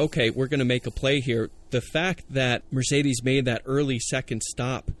say, okay, we're going to make a play here. The fact that Mercedes made that early second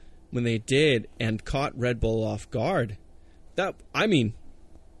stop when they did and caught Red Bull off guard,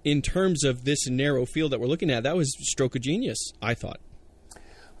 in terms of this narrow field that we're looking at, that was a stroke of genius, I thought.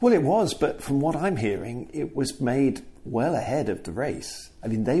 Well, it was, but from what I'm hearing, it was made well ahead of the race. I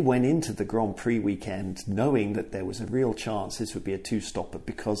mean, they went into the Grand Prix weekend knowing that there was a real chance this would be a 2-stopper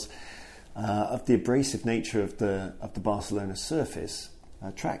because of the abrasive nature of the Barcelona surface,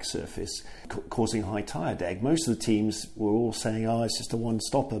 track surface, causing high tyre drag. Most of the teams were all saying, it's just a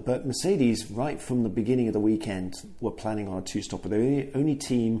 1-stopper. But Mercedes, right from the beginning of the weekend, were planning on a 2-stopper. They were the only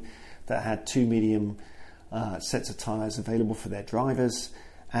team that had 2 medium sets of tyres available for their drivers.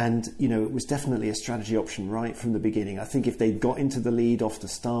 And, it was definitely a strategy option right from the beginning. I think if they'd got into the lead off the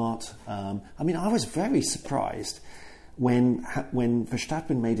start... I was very surprised when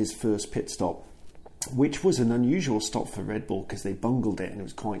Verstappen made his first pit stop, which was an unusual stop for Red Bull because they bungled it and it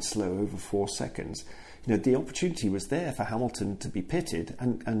was quite slow, over 4 seconds. The opportunity was there for Hamilton to be pitted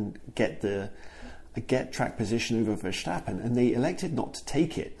and get the get track position over Verstappen, and they elected not to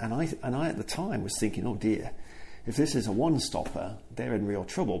take it. And I at the time was thinking, oh dear, if this is a one-stopper, they're in real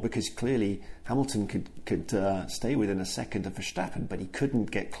trouble, because clearly Hamilton could stay within a second of Verstappen, but he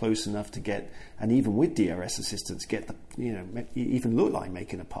couldn't get close enough to get, and even with DRS assistance, get the, even look like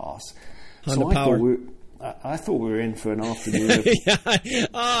making a pass. Honda power. I thought we were in for an afternoon.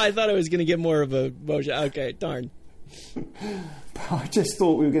 I thought I was going to get more of a motion. Okay, darn. I just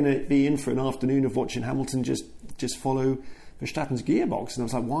thought we were going to be in for an afternoon of watching Hamilton just follow Verstappen's gearbox, and I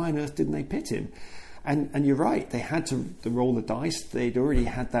was like, why on earth didn't they pit him? And you're right, they had to roll the dice. They'd already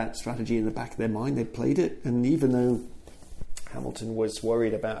had that strategy in the back of their mind. They'd played it, and even though Hamilton was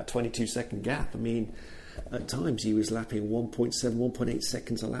worried about a 22-second gap, I mean, at times he was lapping 1.7, 1.8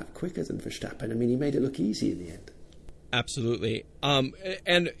 seconds a lap quicker than Verstappen. I mean, he made it look easy in the end. Absolutely.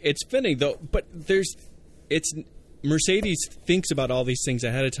 And it's funny, though, but Mercedes thinks about all these things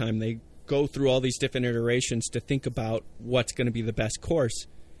ahead of time. They go through all these different iterations to think about what's going to be the best course.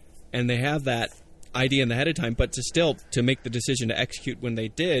 And they have that idea in the ahead of time, but to make the decision to execute when they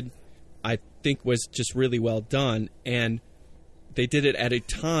did, I think was just really well done. And they did it at a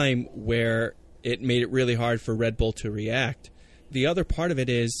time where it made it really hard for Red Bull to react. The other part of it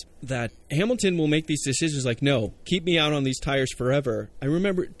is that Hamilton will make these decisions like, no, keep me out on these tires forever. Do you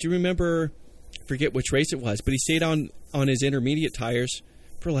remember, I forget which race it was, but he stayed on his intermediate tires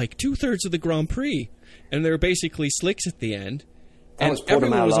for like 2/3 of the Grand Prix. And they were basically slicks at the end. And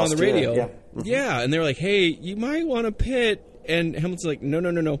everyone was on the radio. Yeah. Mm-hmm. Yeah, and they're like, hey, you might want to pit. And Hamilton's like, no,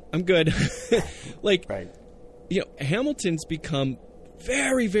 I'm good. Right. Hamilton's become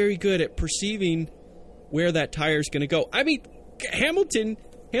very, very good at perceiving where that tire is going to go. I mean, Hamilton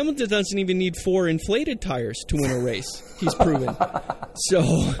doesn't even need 4 inflated tires to win a race. He's proven.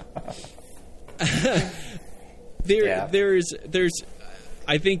 So there's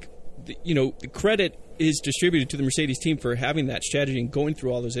I think the credit is distributed to the Mercedes team for having that strategy and going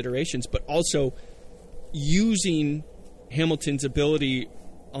through all those iterations, but also using Hamilton's ability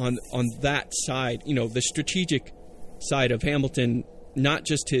on that side, the strategic side of Hamilton, not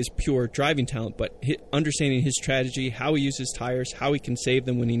just his pure driving talent, but understanding his strategy, how he uses tires, how he can save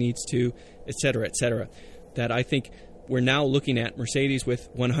them when he needs to, et cetera, that I think we're now looking at Mercedes with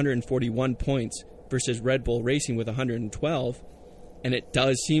 141 points versus Red Bull Racing with 112, and it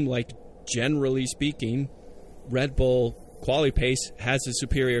does seem like, generally speaking, Red Bull quali pace has a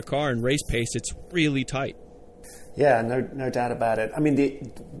superior car, and race pace, it's really tight. Yeah, no doubt about it. I mean,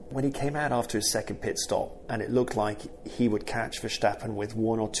 when he came out after his second pit stop and it looked like he would catch Verstappen with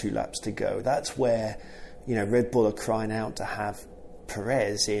 1 or 2 laps to go, that's where, Red Bull are crying out to have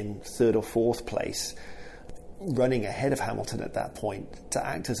Perez in 3rd or 4th place, running ahead of Hamilton at that point to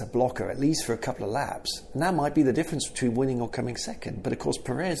act as a blocker, at least for a couple of laps. And that might be the difference between winning or coming second. But of course,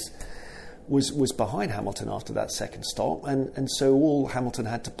 Perez was behind Hamilton after that second stop, and so all Hamilton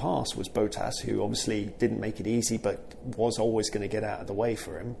had to pass was Bottas, who obviously didn't make it easy, but was always going to get out of the way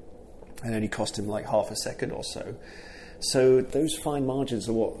for him, and only cost him like half a second or so. So those fine margins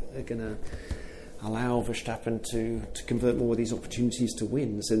are what are going to allow Verstappen to convert more of these opportunities to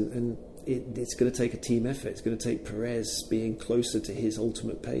wins, and it's going to take a team effort. It's going to take Perez being closer to his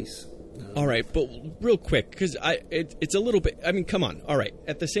ultimate pace. All right, but real quick, because it's a little bit... I mean, come on. All right.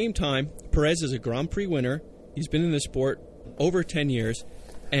 At the same time, Perez is a Grand Prix winner. He's been in the sport over 10 years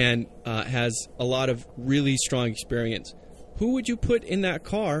and has a lot of really strong experience. Who would you put in that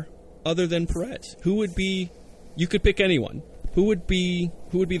car other than Perez? Who would be... You could pick anyone. Who would be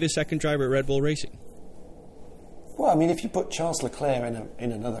the second driver at Red Bull Racing? Well, I mean, if you put Charles Leclerc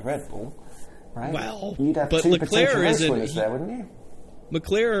in another Red Bull, right? Well, you'd have but 2 Leclerc potential race winners there, wouldn't you?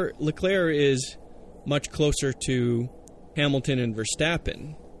 Leclerc is much closer to Hamilton and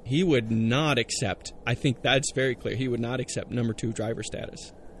Verstappen. He would not accept, I think that's very clear, he would not accept number 2 driver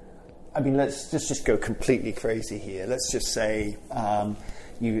status. I mean, let's just go completely crazy here. Let's just say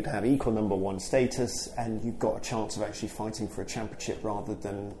you'd have equal number 1 status and you've got a chance of actually fighting for a championship rather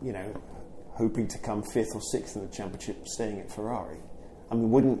than, hoping to come 5th or 6th in the championship staying at Ferrari. I mean,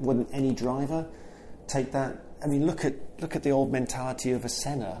 wouldn't any driver take that? I mean, look at the old mentality of a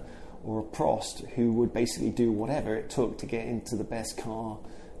Senna or a Prost, who would basically do whatever it took to get into the best car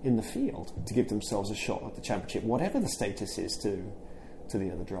in the field to give themselves a shot at the championship, whatever the status is to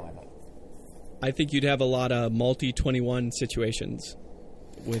the other driver. I think you'd have a lot of multi-21 situations.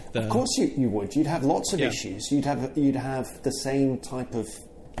 Of course you would. You'd have lots of issues. You'd have the same type of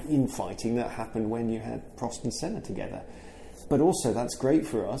infighting that happened when you had Prost and Senna together. But also, that's great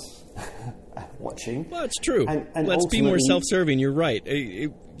for us watching. Well, it's true. And let's be more self-serving. You're right.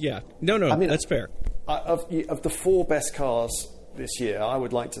 Yeah. No, I mean, that's fair. Of the 4 best cars this year, I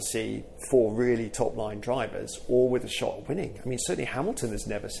would like to see 4 really top-line drivers, all with a shot at winning. I mean, certainly Hamilton has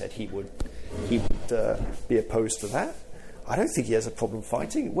never said he would be opposed to that. I don't think he has a problem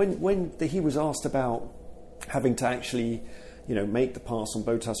fighting. When he was asked about having to actually, make the pass on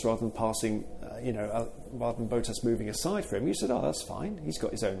Bottas rather than passing, rather than Bottas moving aside for him, he said, "Oh, that's fine. He's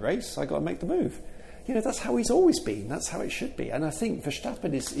got his own race. I got to make the move." That's how he's always been. That's how it should be. And I think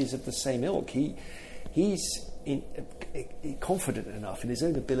Verstappen is of the same ilk. He's confident enough in his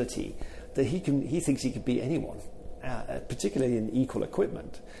own ability that he thinks he can beat anyone, particularly in equal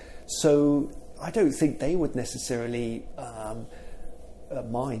equipment. So I don't think they would necessarily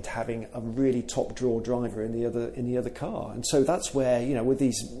mind having a really top draw driver in the other car. And so that's where, with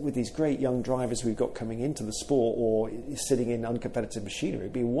these great young drivers we've got coming into the sport or sitting in uncompetitive machinery,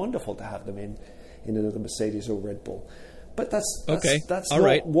 it'd be wonderful to have them in another Mercedes or Red Bull. But that's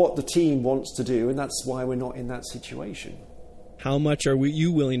not what the team wants to do, and that's why we're not in that situation. How much are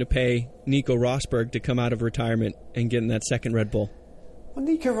you willing to pay Nico Rosberg to come out of retirement and get in that second Red Bull? Well,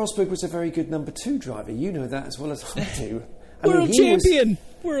 Nico Rosberg was a very good number 2 driver. You know that as well as I do. World champion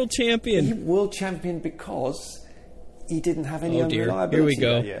because he didn't have any unreliability. Here we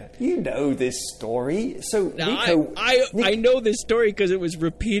go. That year. You know this story. So Nico, I know this story because it was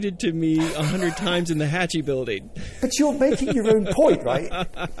repeated to me 100 times in the Hatchie building. But you're making your own point, right?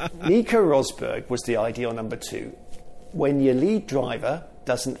 Nico Rosberg was the ideal number 2. When your lead driver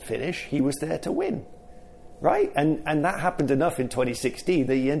doesn't finish, he was there to win, right? And that happened enough in 2016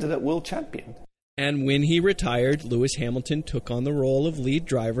 that he ended up world champion. And when he retired, Lewis Hamilton took on the role of lead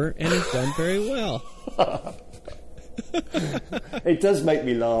driver and has done very well. It does make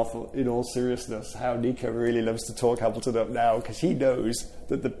me laugh, in all seriousness, how Nico really loves to talk Hamilton up now, because he knows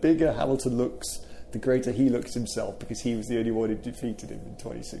that the bigger Hamilton looks, the greater he looks himself, because he was the only one who defeated him in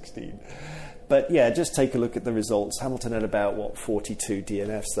 2016. But yeah, just take a look at the results. Hamilton had about 42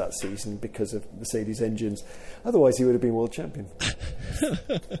 DNFs that season because of Mercedes engines. Otherwise, he would have been world champion.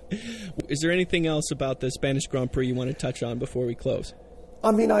 Is there anything else about the Spanish Grand Prix you want to touch on before we close?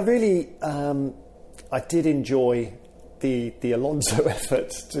 I mean, I really, I did enjoy the Alonso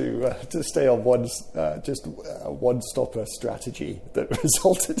effort to stay on one stopper strategy that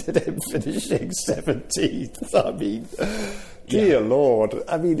resulted in him finishing 17th. I mean, dear Lord.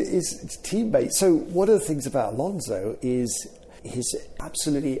 I mean, his teammate. So one of the things about Alonso is his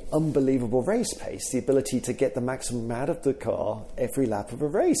absolutely unbelievable race pace, the ability to get the maximum out of the car every lap of a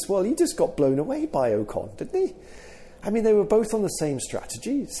race. Well, he just got blown away by Ocon, didn't he? I mean, they were both on the same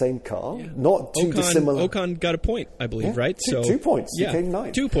strategy, same car, not too dissimilar. Ocon got a point, I believe, right? Two points. He came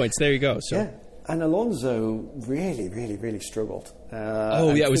 9th. 2 points. There you go. So. Yeah. And Alonso really, really, really struggled.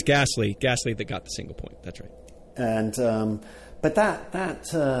 It was Gasly. Gasly that got the single point. That's right. And but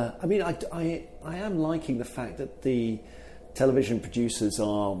I mean, I am liking the fact that the television producers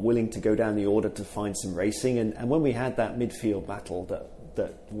are willing to go down the order to find some racing. And when we had that midfield battle that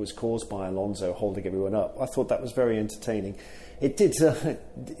was caused by Alonso holding everyone up, I thought that was very entertaining. It did.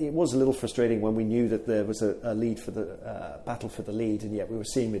 It was a little frustrating when we knew that there was a lead for the battle for the lead, and yet we were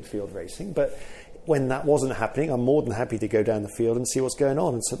seeing midfield racing. But when that wasn't happening, I'm more than happy to go down the field and see what's going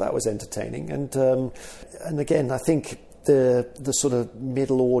on. And so that was entertaining. And again, I think the sort of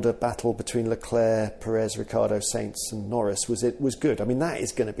middle order battle between Leclerc, Perez, Ricciardo, Sainz, and Norris was good. I mean, that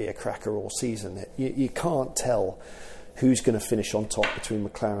is going to be a cracker all season. You can't tell who's going to finish on top between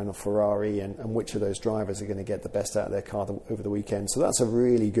McLaren and Ferrari, and which of those drivers are going to get the best out of their car over the weekend. So that's a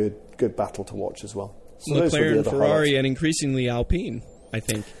really good battle to watch as well. So McLaren, Ferrari, highlights. And increasingly Alpine, I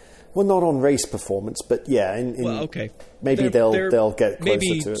think. Well, not on race performance, but yeah. Maybe they'll get closer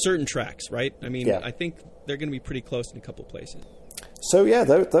maybe to it. Certain tracks, right? I mean, I think they're going to be pretty close in a couple of places. So yeah,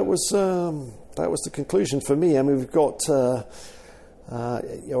 that was the conclusion for me. I mean, we've got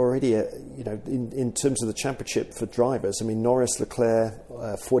already, in terms of the championship for drivers. I mean, Norris, Leclerc,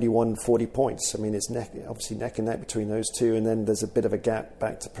 40 points. I mean, it's obviously neck and neck between those two, and then there's a bit of a gap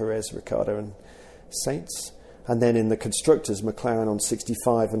back to Perez, Ricciardo, and Sainz. And then in the constructors, McLaren on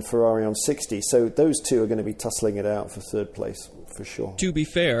 65 and Ferrari on 60. So those two are going to be tussling it out for third place, for sure. To be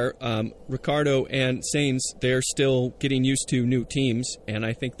fair, Ricciardo and Sainz, they're still getting used to new teams, and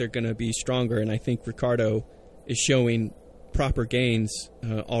I think they're going to be stronger. And I think Ricciardo is showing proper gains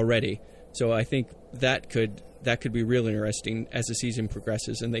already. So I think that could be real interesting as the season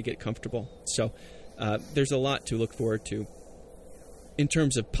progresses and they get comfortable. So there's a lot to look forward to. In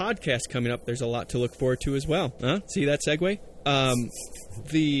terms of podcasts coming up, there's a lot to look forward to as well. See that segue?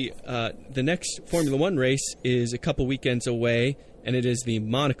 The next Formula One race is a couple weekends away, and it is the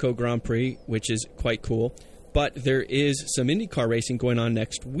Monaco Grand Prix, which is quite cool. But there is some IndyCar racing going on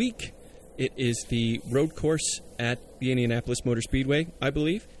next week It is the road course at the Indianapolis Motor Speedway, I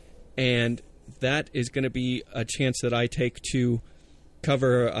believe. And that is going to be a chance that I take to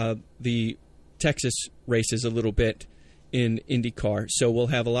cover the Texas races a little bit in IndyCar. So we'll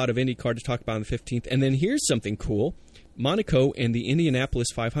have a lot of IndyCar to talk about on the 15th. And then here's something cool. Monaco and the Indianapolis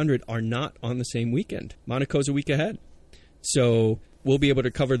 500 are not on the same weekend. Monaco's a week ahead. So we'll be able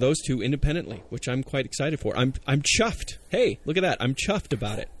to cover those two independently, which I'm quite excited for. I'm chuffed. Hey, look at that. I'm chuffed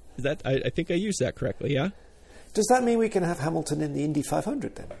about it. Is that I think I used that correctly, yeah? Does that mean we can have Hamilton in the Indy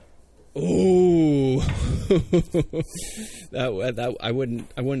 500 then? Oh, that I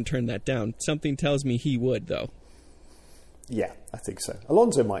wouldn't turn that down. Something tells me he would, though. Yeah, I think so.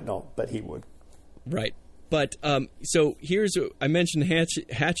 Alonso might not, but he would. Right. But so here's, I mentioned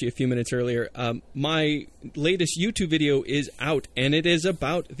Hatchie a few minutes earlier. My latest YouTube video is out, and it is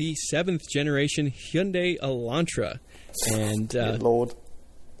about the 7th generation Hyundai Elantra. And Good Lord.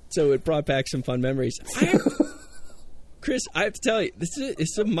 So it brought back some fun memories. Chris, I have to tell you,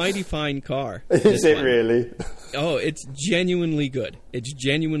 it's a mighty fine car. Is it really? Oh, it's genuinely good. It's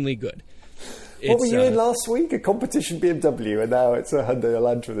genuinely good. What were you in last week? A competition BMW, and now it's a Hyundai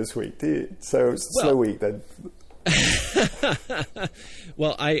Elantra this week. So it's a slow week then.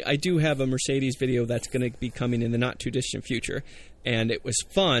 Well, I do have a Mercedes video that's going to be coming in the not-too-distant future. And it was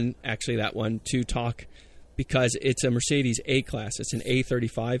fun, actually, that one, to talk because it's a Mercedes A-Class. It's an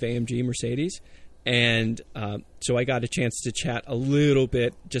A35 AMG Mercedes. And so I got a chance to chat a little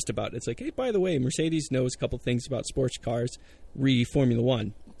bit just about it. It's like, hey, by the way, Mercedes knows a couple things about sports cars, re-Formula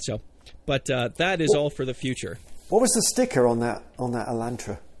One. So, but that is all for the future. What was the sticker on that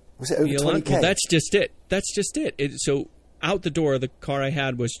Elantra? Was it over 20K? Well, that's just it. So out the door, the car I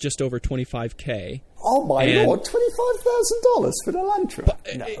had was just over 25K. Oh my Lord! $25,000 for the Elantra.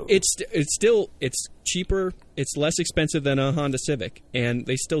 No. It's cheaper. It's less expensive than a Honda Civic, and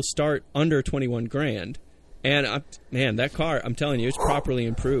they still start under 21 grand. And man, that car, I'm telling you, it's properly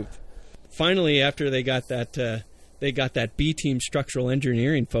improved. Finally, after they got that B-Team structural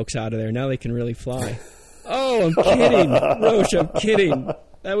engineering folks out of there, now they can really fly. Oh, I'm kidding, Roche. I'm kidding.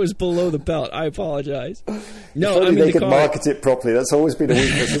 That was below the belt. I apologize. No, I mean they could market it properly. That's always been a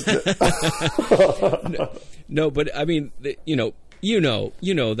weakness, isn't it? no, but I mean, you know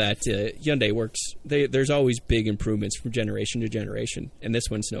that Hyundai works. There's always big improvements from generation to generation, and this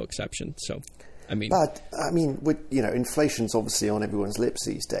one's no exception. So, I mean, inflation's obviously on everyone's lips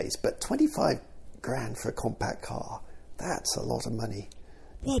these days. But 25 grand for a compact car—that's a lot of money.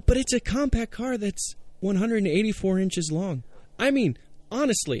 Well, but it's a compact car that's 184 inches long. I mean.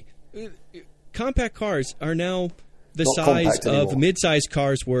 Honestly, compact cars are now the Not size of mid-sized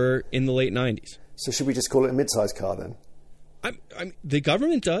cars were in the late 90s. So should we just call it a mid-sized car then? The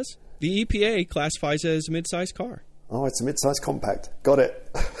government does. The EPA classifies it as a mid-sized car. Oh, it's a mid-sized compact. Got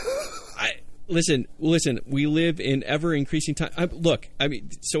it. Listen. We live in ever-increasing time.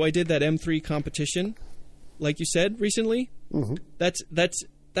 So I did that M3 competition, like you said recently. Mm-hmm. That's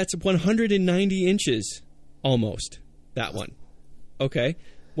 190 inches almost. That one. Okay,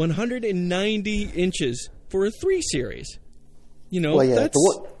 190 inches for a 3 Series. You know, well, yeah, that's...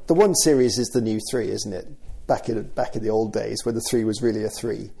 the 1 Series is the new 3, isn't it? Back in the old days, where the 3 was really a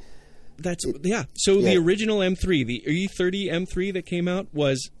 3. The original M3, the E30 M3 that came out,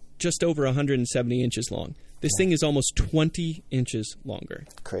 was just over 170 inches long. This thing is almost 20 inches longer.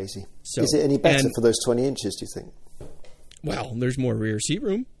 Crazy. So, is it any better for those 20 inches? Do you think? Well, there's more rear seat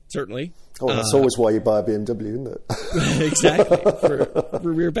room. Certainly. Oh, that's always why you buy a BMW, isn't it? Exactly, for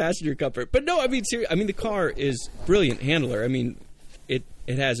rear passenger comfort. But no, I mean, seriously, the car is brilliant handler. I mean, it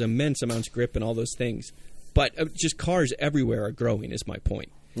has immense amounts of grip and all those things. But just cars everywhere are growing is my point.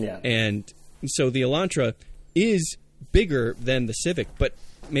 Yeah. And so the Elantra is bigger than the Civic, but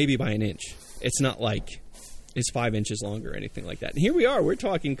maybe by an inch. It's not like it's 5 inches longer or anything like that. And here we are. We're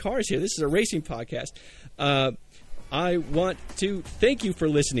talking cars here. This is a racing podcast. I want to thank you for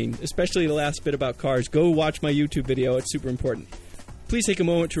listening, especially the last bit about cars. Go watch my YouTube video. It's super important. Please take a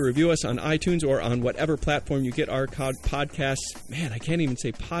moment to review us on iTunes or on whatever platform you get our podcasts. Man, I can't even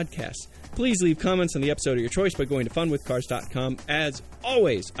say podcasts. Please leave comments on the episode of your choice by going to funwithcars.com. As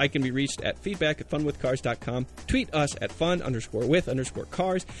always, I can be reached at feedback@funwithcars.com. Tweet us at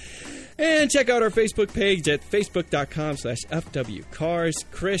fun_with_cars. And check out our Facebook page at facebook.com/FWCars.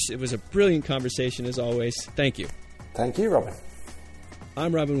 Chris, it was a brilliant conversation as always. Thank you. Thank you, Robin.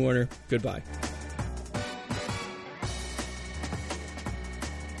 I'm Robin Warner. Goodbye.